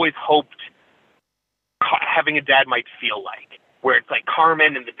he always hoped having a dad might feel like, where it's like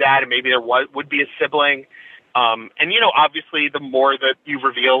Carmen and the dad, and maybe there would be a sibling. Obviously the more that you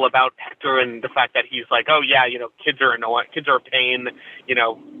reveal about Hector and the fact that he's like, oh yeah, kids are annoying, kids are a pain,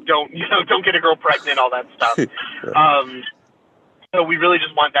 don't get a girl pregnant, all that stuff. So we really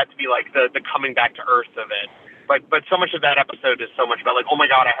just want that to be like the coming back to earth of it. But so much of that episode is so much about like, oh my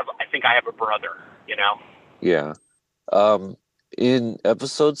God, I think I have a brother, Yeah. In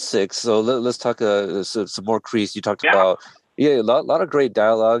episode 6, so let's talk some more Kreese. You talked about a lot of great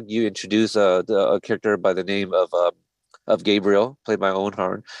dialogue. You introduced a character by the name of Gabriel, played by Owen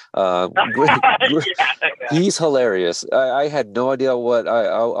Harn. He's hilarious. I had no idea what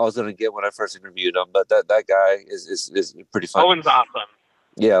I was going to get when I first interviewed him, but that guy is pretty fun. Owen's awesome.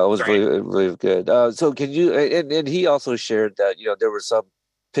 Yeah, it was really, really good. So can you, and he also shared that, there were some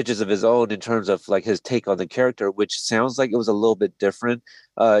pitches of his own in terms of like his take on the character, which sounds like it was a little bit different.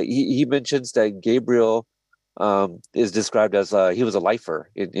 He mentions that Gabriel is described as he was a lifer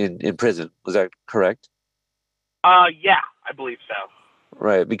in prison. Was that correct? Yeah, I believe so.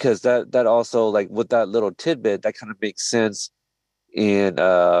 Right, because that also like with that little tidbit that kind of makes sense in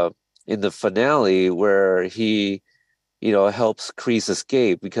the finale where he helps Kreese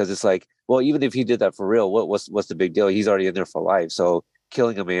escape because it's like, well, even if he did that for real, what's the big deal? He's already in there for life. So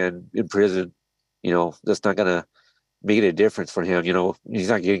killing a man in prison, that's not gonna make a difference for him. He's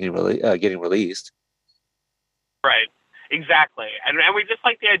not getting released. Right. Exactly. And we just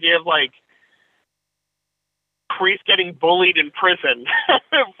like the idea of like Kreese getting bullied in prison.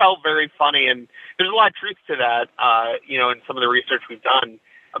 It felt very funny, and there's a lot of truth to that. In some of the research we've done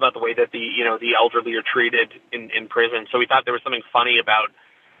about the way that the elderly are treated in prison. So we thought there was something funny about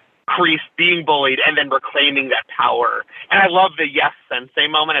Kreese being bullied and then reclaiming that power. And I love the yes sensei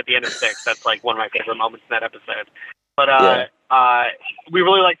moment at the end of 6. That's like one of my favorite moments in that episode. But we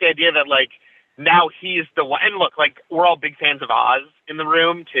really like the idea that like now he's the one. And look, like we're all big fans of Oz in the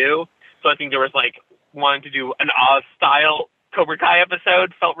room too. So I think there was like wanting to do an Oz style Cobra Kai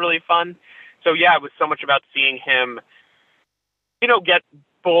episode felt really fun. So yeah, it was so much about seeing him, get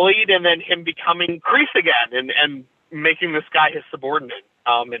bullied and then him becoming Kreese again and making this guy his subordinate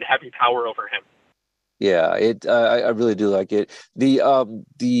and having power over him. Yeah, I really do like it. The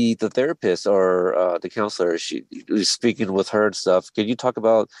therapist or the counselor, she was speaking with her and stuff. Can you talk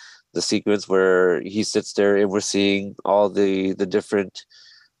about the sequence where he sits there and we're seeing all the different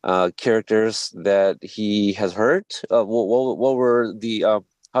characters that he has hurt? What were the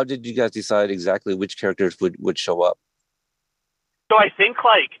how did you guys decide exactly which characters would show up? So I think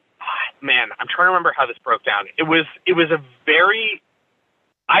man, I'm trying to remember how this broke down. It was a very,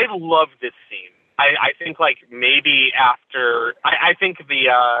 I love this scene. I think like maybe after, I think the,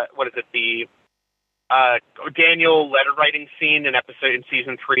 the Daniel letter writing scene in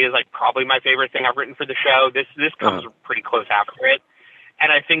season 3 is like probably my favorite thing I've written for the show. This comes pretty close after it.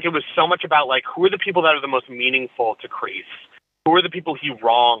 And I think it was so much about like, who are the people that are the most meaningful to Kreese? Who are the people he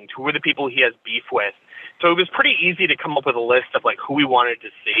wronged? Who are the people he has beef with? So it was pretty easy to come up with a list of like who we wanted to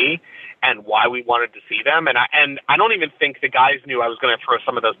see and why we wanted to see them. And I don't even think the guys knew I was going to throw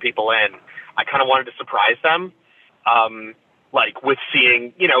some of those people in. I kind of wanted to surprise them, like with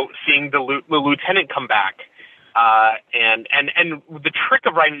seeing the lieutenant come back. And the trick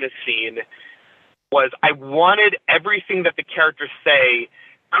of writing this scene was I wanted everything that the characters say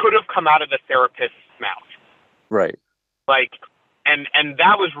could have come out of the therapist's mouth. Right. Like, and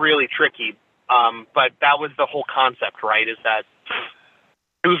that was really tricky. But that was the whole concept, right? Is that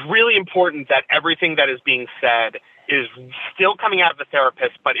it was really important that everything that is being said is still coming out of the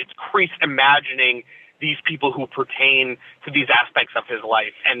therapist, but it's Kreese imagining these people who pertain to these aspects of his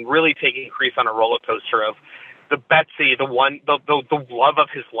life and really taking Kreese on a roller coaster of the Betsy, the love of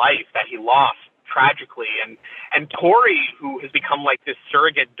his life that he lost tragically, and Tori, who has become like this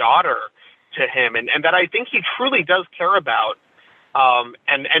surrogate daughter to him, and that I think he truly does care about.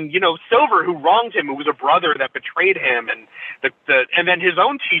 And Silver, who wronged him, who was a brother that betrayed him, and and then his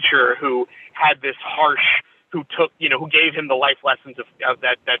own teacher, who had this harsh, who gave him the life lessons of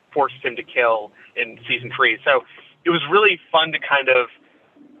that forced him to kill in season 3. So it was really fun to kind of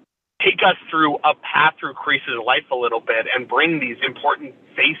take us through a path through Kreese's life a little bit and bring these important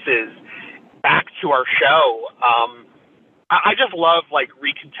faces back to our show. I just love like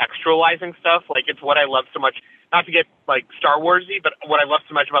recontextualizing stuff. Like it's what I love so much. Not to get like Star Warsy, but what I love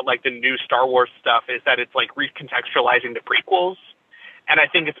so much about like the new Star Wars stuff is that it's like recontextualizing the prequels. And I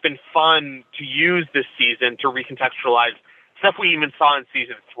think it's been fun to use this season to recontextualize stuff we even saw in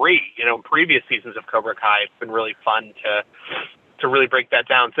season 3, previous seasons of Cobra Kai. It's been really fun to really break that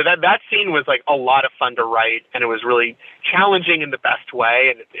down. So that scene was like a lot of fun to write, and it was really challenging in the best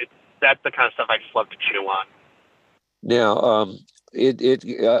way. And that's the kind of stuff I just love to chew on. Now,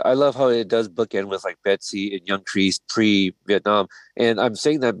 I love how it does bookend with like Betsy and young Kreese pre-Vietnam, and I'm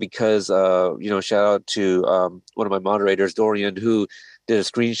saying that because shout out to one of my moderators, Dorian, who did a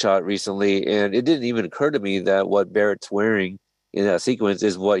screenshot recently, and it didn't even occur to me that what Barrett's wearing in that sequence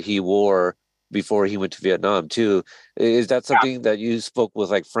is what he wore before he went to Vietnam too. Is that something that you spoke with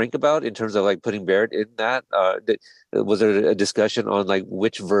like Frank about in terms of like putting Barrett in that? Was there a discussion on like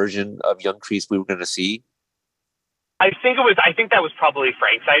which version of young Kreese we were going to see? I think that was probably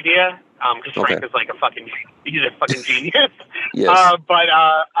Frank's idea, because Frank is like he's a fucking genius. Yes. But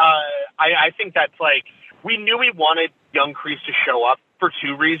I think that's like, we knew we wanted young Kreese to show up for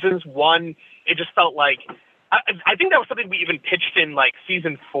 2 reasons. One, it just felt like, I think that was something we even pitched in like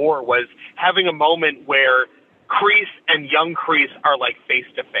season 4, was having a moment where Kreese and young Kreese are like face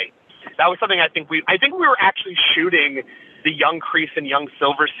to face. That was something I think we were actually shooting the young Kreese and young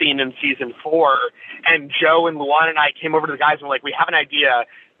Silver scene in season 4, and Joe and Luan and I came over to the guys and were like, we have an idea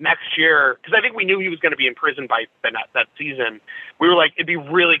next year, because I think we knew he was going to be in prison by that season. We were like, it'd be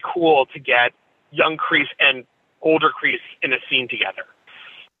really cool to get young Kreese and older Kreese in a scene together.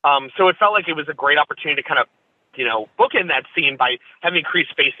 So it felt like it was a great opportunity to kind of, bookend that scene by having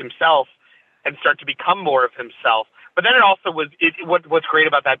Kreese face himself and start to become more of himself. But then it also was, what's great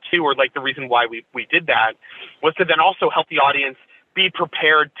about that too, or like the reason why we did that, was to then also help the audience be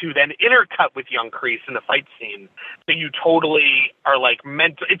prepared to then intercut with young Kreese in the fight scene. So you totally are like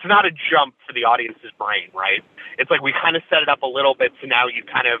it's not a jump for the audience's brain, right? It's like we kind of set it up a little bit, so now you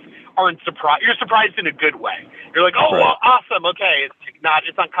kind of aren't surprised. You're surprised in a good way. You're like, oh, right. Awesome, okay. It's not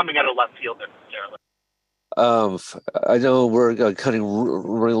coming out of left field necessarily. I know we're running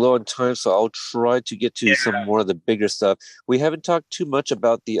low on time, so I'll try to get to some more of the bigger stuff. We haven't talked too much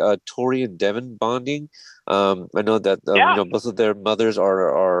about the Tori and Devin bonding. I know that both of their mothers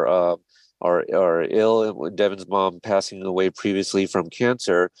are ill, and Devin's mom passing away previously from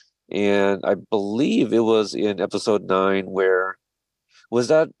cancer, and I believe it was in episode 9 was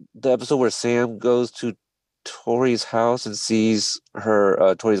that the episode where Sam goes to Tori's house and sees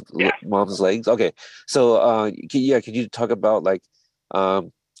her Tori's mom's legs. Okay, so can you talk about like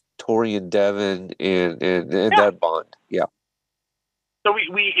Tori and Devin and that bond? Yeah. So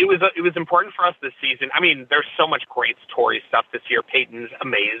it was important for us this season. I mean, there's so much great Tori stuff this year. Peyton's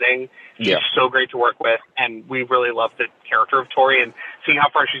amazing. She's so great to work with, and we really love the character of Tori and seeing how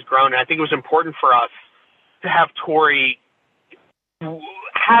far she's grown. And I think it was important for us to have Tori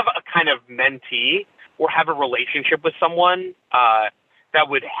have a kind of mentee or have a relationship with someone that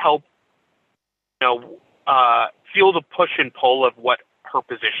would help, feel the push and pull of what her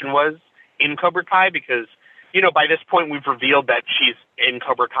position was in Cobra Kai, because, by this point we've revealed that she's in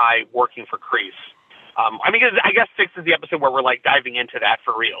Cobra Kai working for Kreese. I guess 6 is the episode where we're like diving into that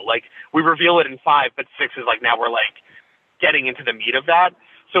for real. Like we reveal it in 5, but 6 is like now we're like getting into the meat of that.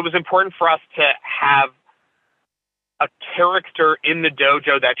 So it was important for us to have a character in the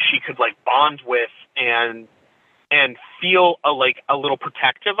dojo that she could like bond with and feel a little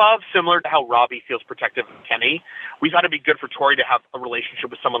protective of, similar to how Robbie feels protective of Kenny. We thought it'd be good for Tori to have a relationship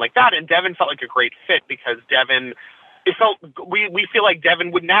with someone like that, and Devin felt like a great fit because we feel like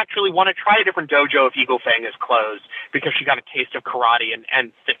Devin would naturally want to try a different dojo if Eagle Fang is closed because she got a taste of karate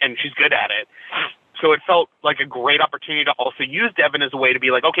and she's good at it. So it felt like a great opportunity to also use Devin as a way to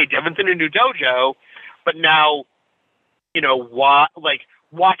be like, okay, Devin's in a new dojo, but now,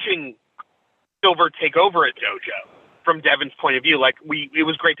 watching Silver take over a dojo from Devin's point of view, it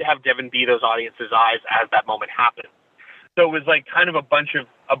was great to have Devin be those audience's eyes as that moment happened. So it was like kind of a bunch of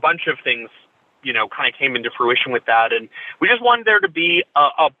things, kind of came into fruition with that. And we just wanted there to be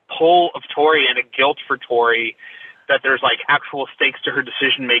a pull of Tori and a guilt for Tori, that there's like actual stakes to her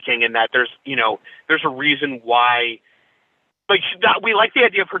decision making, and that there's a reason why. We like the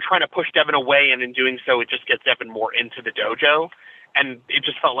idea of her trying to push Devin away, and in doing so, it just gets Devin more into the dojo. And it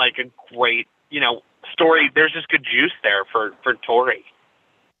just felt like a great, story. There's just good juice there for Tori.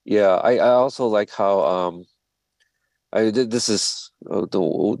 Yeah, I also like how this is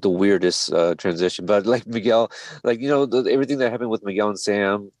the weirdest transition, but like Miguel, everything that happened with Miguel and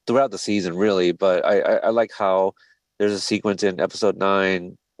Sam throughout the season, really. But I like how there's a sequence in episode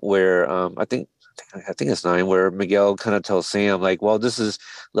 9 where I think it's 9, where Miguel kind of tells Sam, like, well,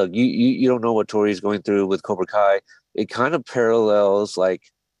 look, you don't know what Tori's going through with Cobra Kai. It kind of parallels like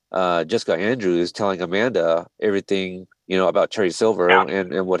Jessica Andrews telling Amanda everything, about Terry Silver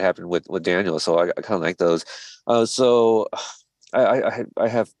and what happened with Daniel. So I kind of like those. So I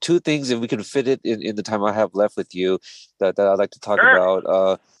have 2 things, if we can fit it in the time I have left with you, that I'd like to talk about.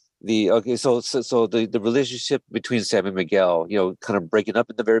 So the relationship between Sam and Miguel, kind of breaking up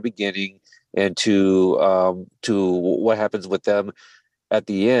in the very beginning, and to what happens with them at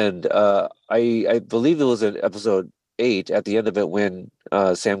the end. I believe it was in episode 8 at the end of it when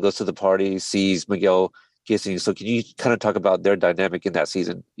Sam goes to the party, sees Miguel kissing. So can you kind of talk about their dynamic in that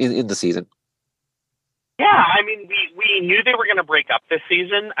season, in the season? Yeah, I mean, we knew they were going to break up this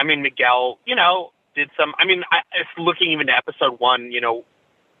season. I mean, Miguel, did some. I mean, looking even to episode 1,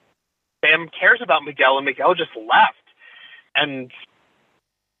 Sam cares about Miguel, and Miguel just left. And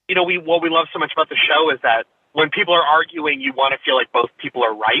what we love so much about the show is that when people are arguing, you want to feel like both people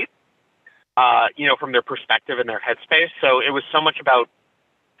are right, from their perspective and their headspace. So it was so much about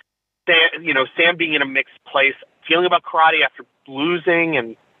Sam being in a mixed place, feeling about karate after losing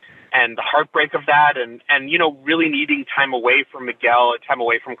and the heartbreak of that, and really needing time away from Miguel and time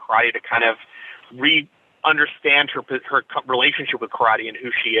away from karate to kind of understand her relationship with karate and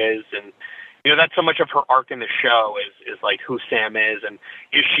who she is. And, that's so much of her arc in the show is like who Sam is, and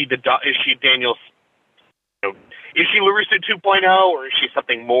is she Daniel's, is she LaRusso 2.0, or is she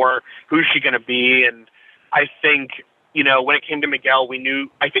something more? Who's she going to be? And I think, when it came to Miguel, we knew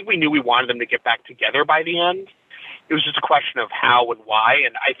we wanted them to get back together by the end. It was just a question of how and why.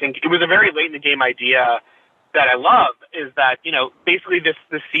 And I think it was a very late in the game idea that I love, is that, basically this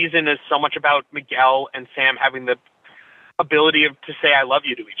season is so much about Miguel and Sam having the ability to say I love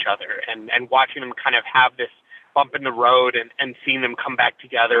you to each other, and watching them kind of have this bump in the road and seeing them come back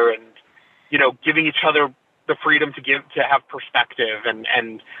together, and giving each other the freedom to have perspective.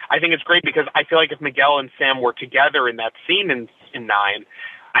 And I think it's great, because I feel like if Miguel and Sam were together in that scene in 9,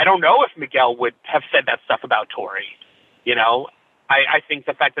 I don't know if Miguel would have said that stuff about Tori. I think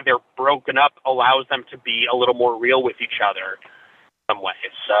the fact that they're broken up allows them to be a little more real with each other in some ways.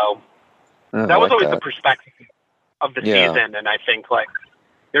 So that was always the perspective of the season, and I think like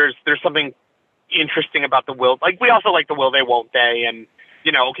there's something interesting about the will. Like, we also like the will they won't they, and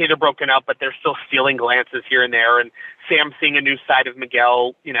okay, they're broken up, but they're still stealing glances here and there, and Sam seeing a new side of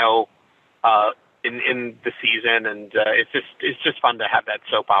Miguel, in the season, and it's just fun to have that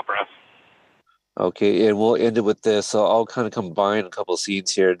soap opera. Okay, and we'll end it with this. So I'll kind of combine a couple of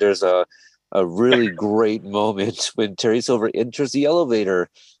scenes here. There's a really great moment when Terry Silver enters the elevator,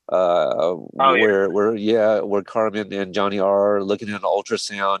 where Carmen and Johnny are looking at an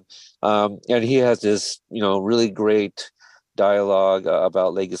ultrasound, and he has this really great dialogue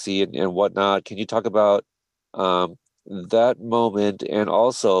about legacy and whatnot. Can you talk about that moment, and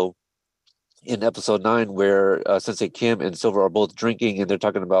also in episode 9 where Sensei Kim and Silver are both drinking, and they're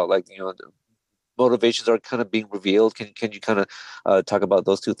talking about motivations are kind of being revealed. Can you kind of talk about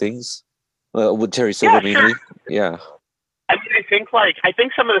those two things with Terry Silver mainly? Sure. Yeah. I think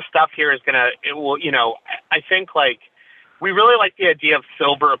some of the stuff here is I think we really like the idea of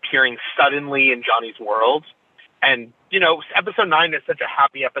Silver appearing suddenly in Johnny's world. And, episode 9 is such a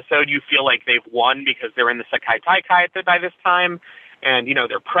happy episode. You feel like they've won because they're in the Sekai Taikai by this time. And,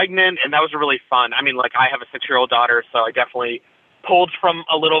 they're pregnant. And that was really fun. I mean, I have a 6-year-old daughter, so I definitely pulled from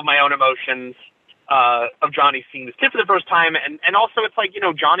a little of my own emotions of Johnny seeing this kid for the first time. And also it's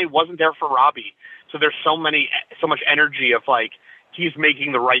Johnny wasn't there for Robbie. So there's so much energy of he's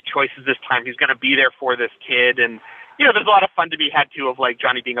making the right choices this time. He's going to be there for this kid. And, there's a lot of fun to be had too of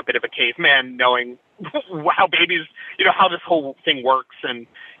Johnny being a bit of a caveman, knowing how babies, how this whole thing works. And,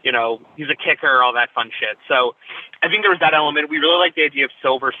 he's a kicker, all that fun shit. So I think there was that element. We really like the idea of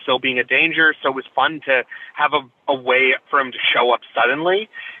Silver still being a danger. So it was fun to have a way for him to show up suddenly.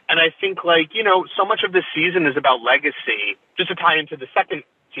 And I think so much of this season is about legacy. Just to tie into the second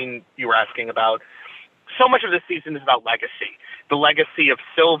scene you were asking about, so much of this season is about legacy. The legacy of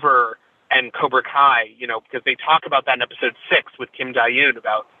Silver and Cobra Kai, because they talk about that in episode 6 with Kim Dae-yoon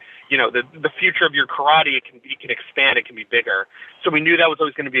about, the future of your karate. It can expand, it can be bigger. So we knew that was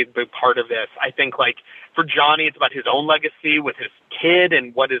always going to be a big part of this. I think for Johnny, it's about his own legacy with his kid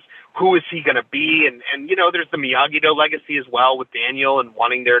and who is he going to be? And there's the Miyagi-Do legacy as well with Daniel, and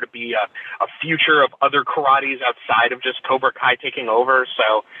wanting there to be a future of other karates outside of just Cobra Kai taking over.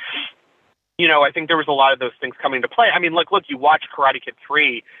 So, I think there was a lot of those things coming to play. I mean, look, you watch Karate Kid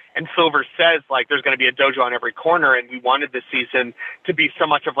 3, and Silver says, there's going to be a dojo on every corner, and we wanted this season to be so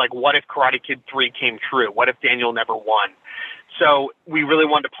much of, what if Karate Kid 3 came true? What if Daniel never won? So we really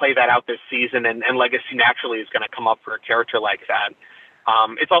wanted to play that out this season, and legacy naturally is going to come up for a character like that.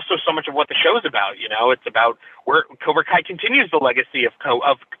 It's also so much of what the show is about, It's about where Cobra Kai continues the legacy of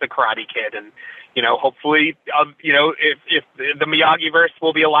the Karate Kid, and, hopefully, if the Miyagi-verse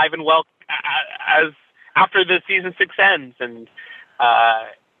will be alive and well as after the season 6 ends. And,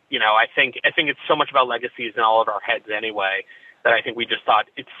 I think it's so much about legacies in all of our heads anyway, that I think we just thought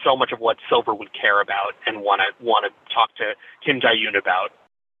it's so much of what Silver would care about and want to talk to Kim Dae-yoon about.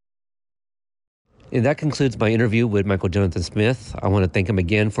 And that concludes my interview with Michael Jonathan Smith. I want to thank him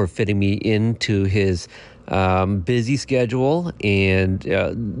again for fitting me into his busy schedule. And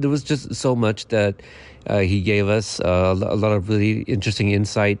there was just so much that he gave us, a lot of really interesting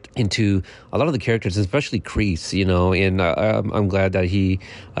insight into a lot of the characters, especially Kreese, and I'm glad that he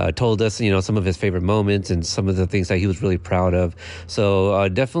told us, some of his favorite moments and some of the things that he was really proud of. So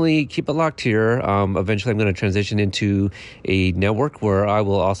definitely keep it locked here. Eventually I'm going to transition into a network where I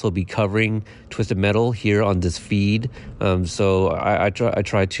will also be covering Twisted Metal here on this feed. So I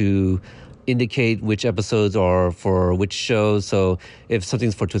try to indicate which episodes are for which shows. So if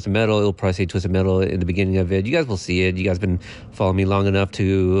something's for Twisted Metal, it'll probably say Twisted Metal in the beginning of it. You guys will see it. You guys have been following me long enough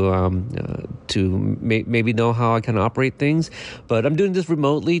to maybe know how I kind of operate things. But I'm doing this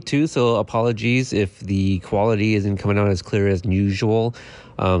remotely too, so apologies if the quality isn't coming out as clear as usual.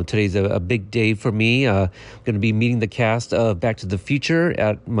 Today's a big day for me. I'm going to be meeting the cast of Back to the Future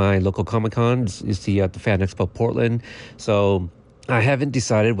at my local Comic-Con. You see at the Fan Expo Portland. So I haven't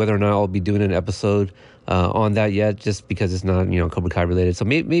decided whether or not I'll be doing an episode on that yet, just because it's not, Cobra Kai related. So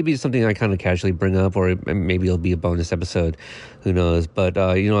maybe it's something I kind of casually bring up, or maybe it'll be a bonus episode. Who knows? But,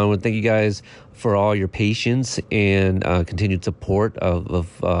 I want to thank you guys for all your patience and continued support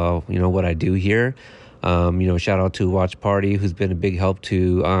of what I do here. Shout out to Watch Party, who's been a big help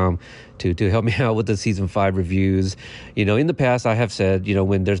to help me out with the season 5 reviews. In the past, I have said,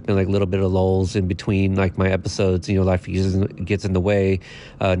 when there's been like a little bit of lulls in between like my episodes, life gets in the way.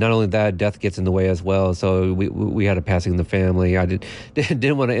 Not only that, death gets in the way as well. So we had a passing in the family. I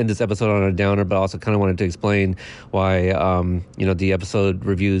didn't want to end this episode on a downer, but also kind of wanted to explain why, the episode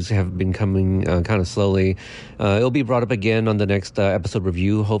reviews have been coming kind of slowly. It'll be brought up again on the next episode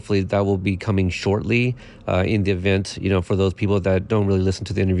review. Hopefully that will be coming shortly in the event, for those people that don't really listen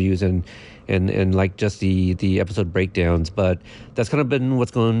to the interviews and like just the episode breakdowns. But that's kind of been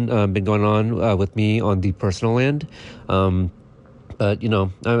what's been going on with me on the personal end. But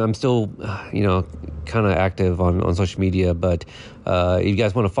I'm still kind of active on social media. But if you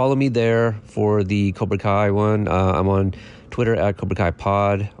guys want to follow me there for the Cobra Kai one, I'm on Twitter at Cobra Kai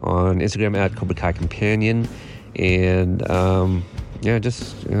Pod, on Instagram at Cobra Kai Companion, and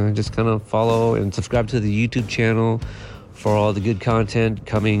just kind of follow and subscribe to the YouTube channel for all the good content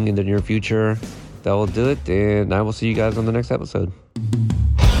coming in the near future. That will do it, and I will see you guys on the next episode.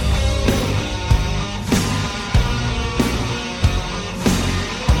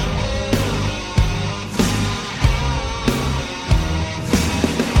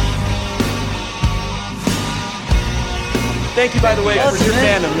 Thank you, by the way, for your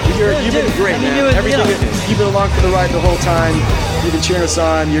fandom. You've been great, man. Everything, you've been along for the ride the whole time. You've been cheering us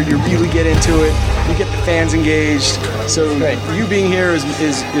on. You really get into it. You get the fans engaged. So you being here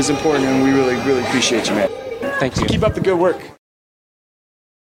is important, and we really, really appreciate you, man. Thank you. Keep up the good work.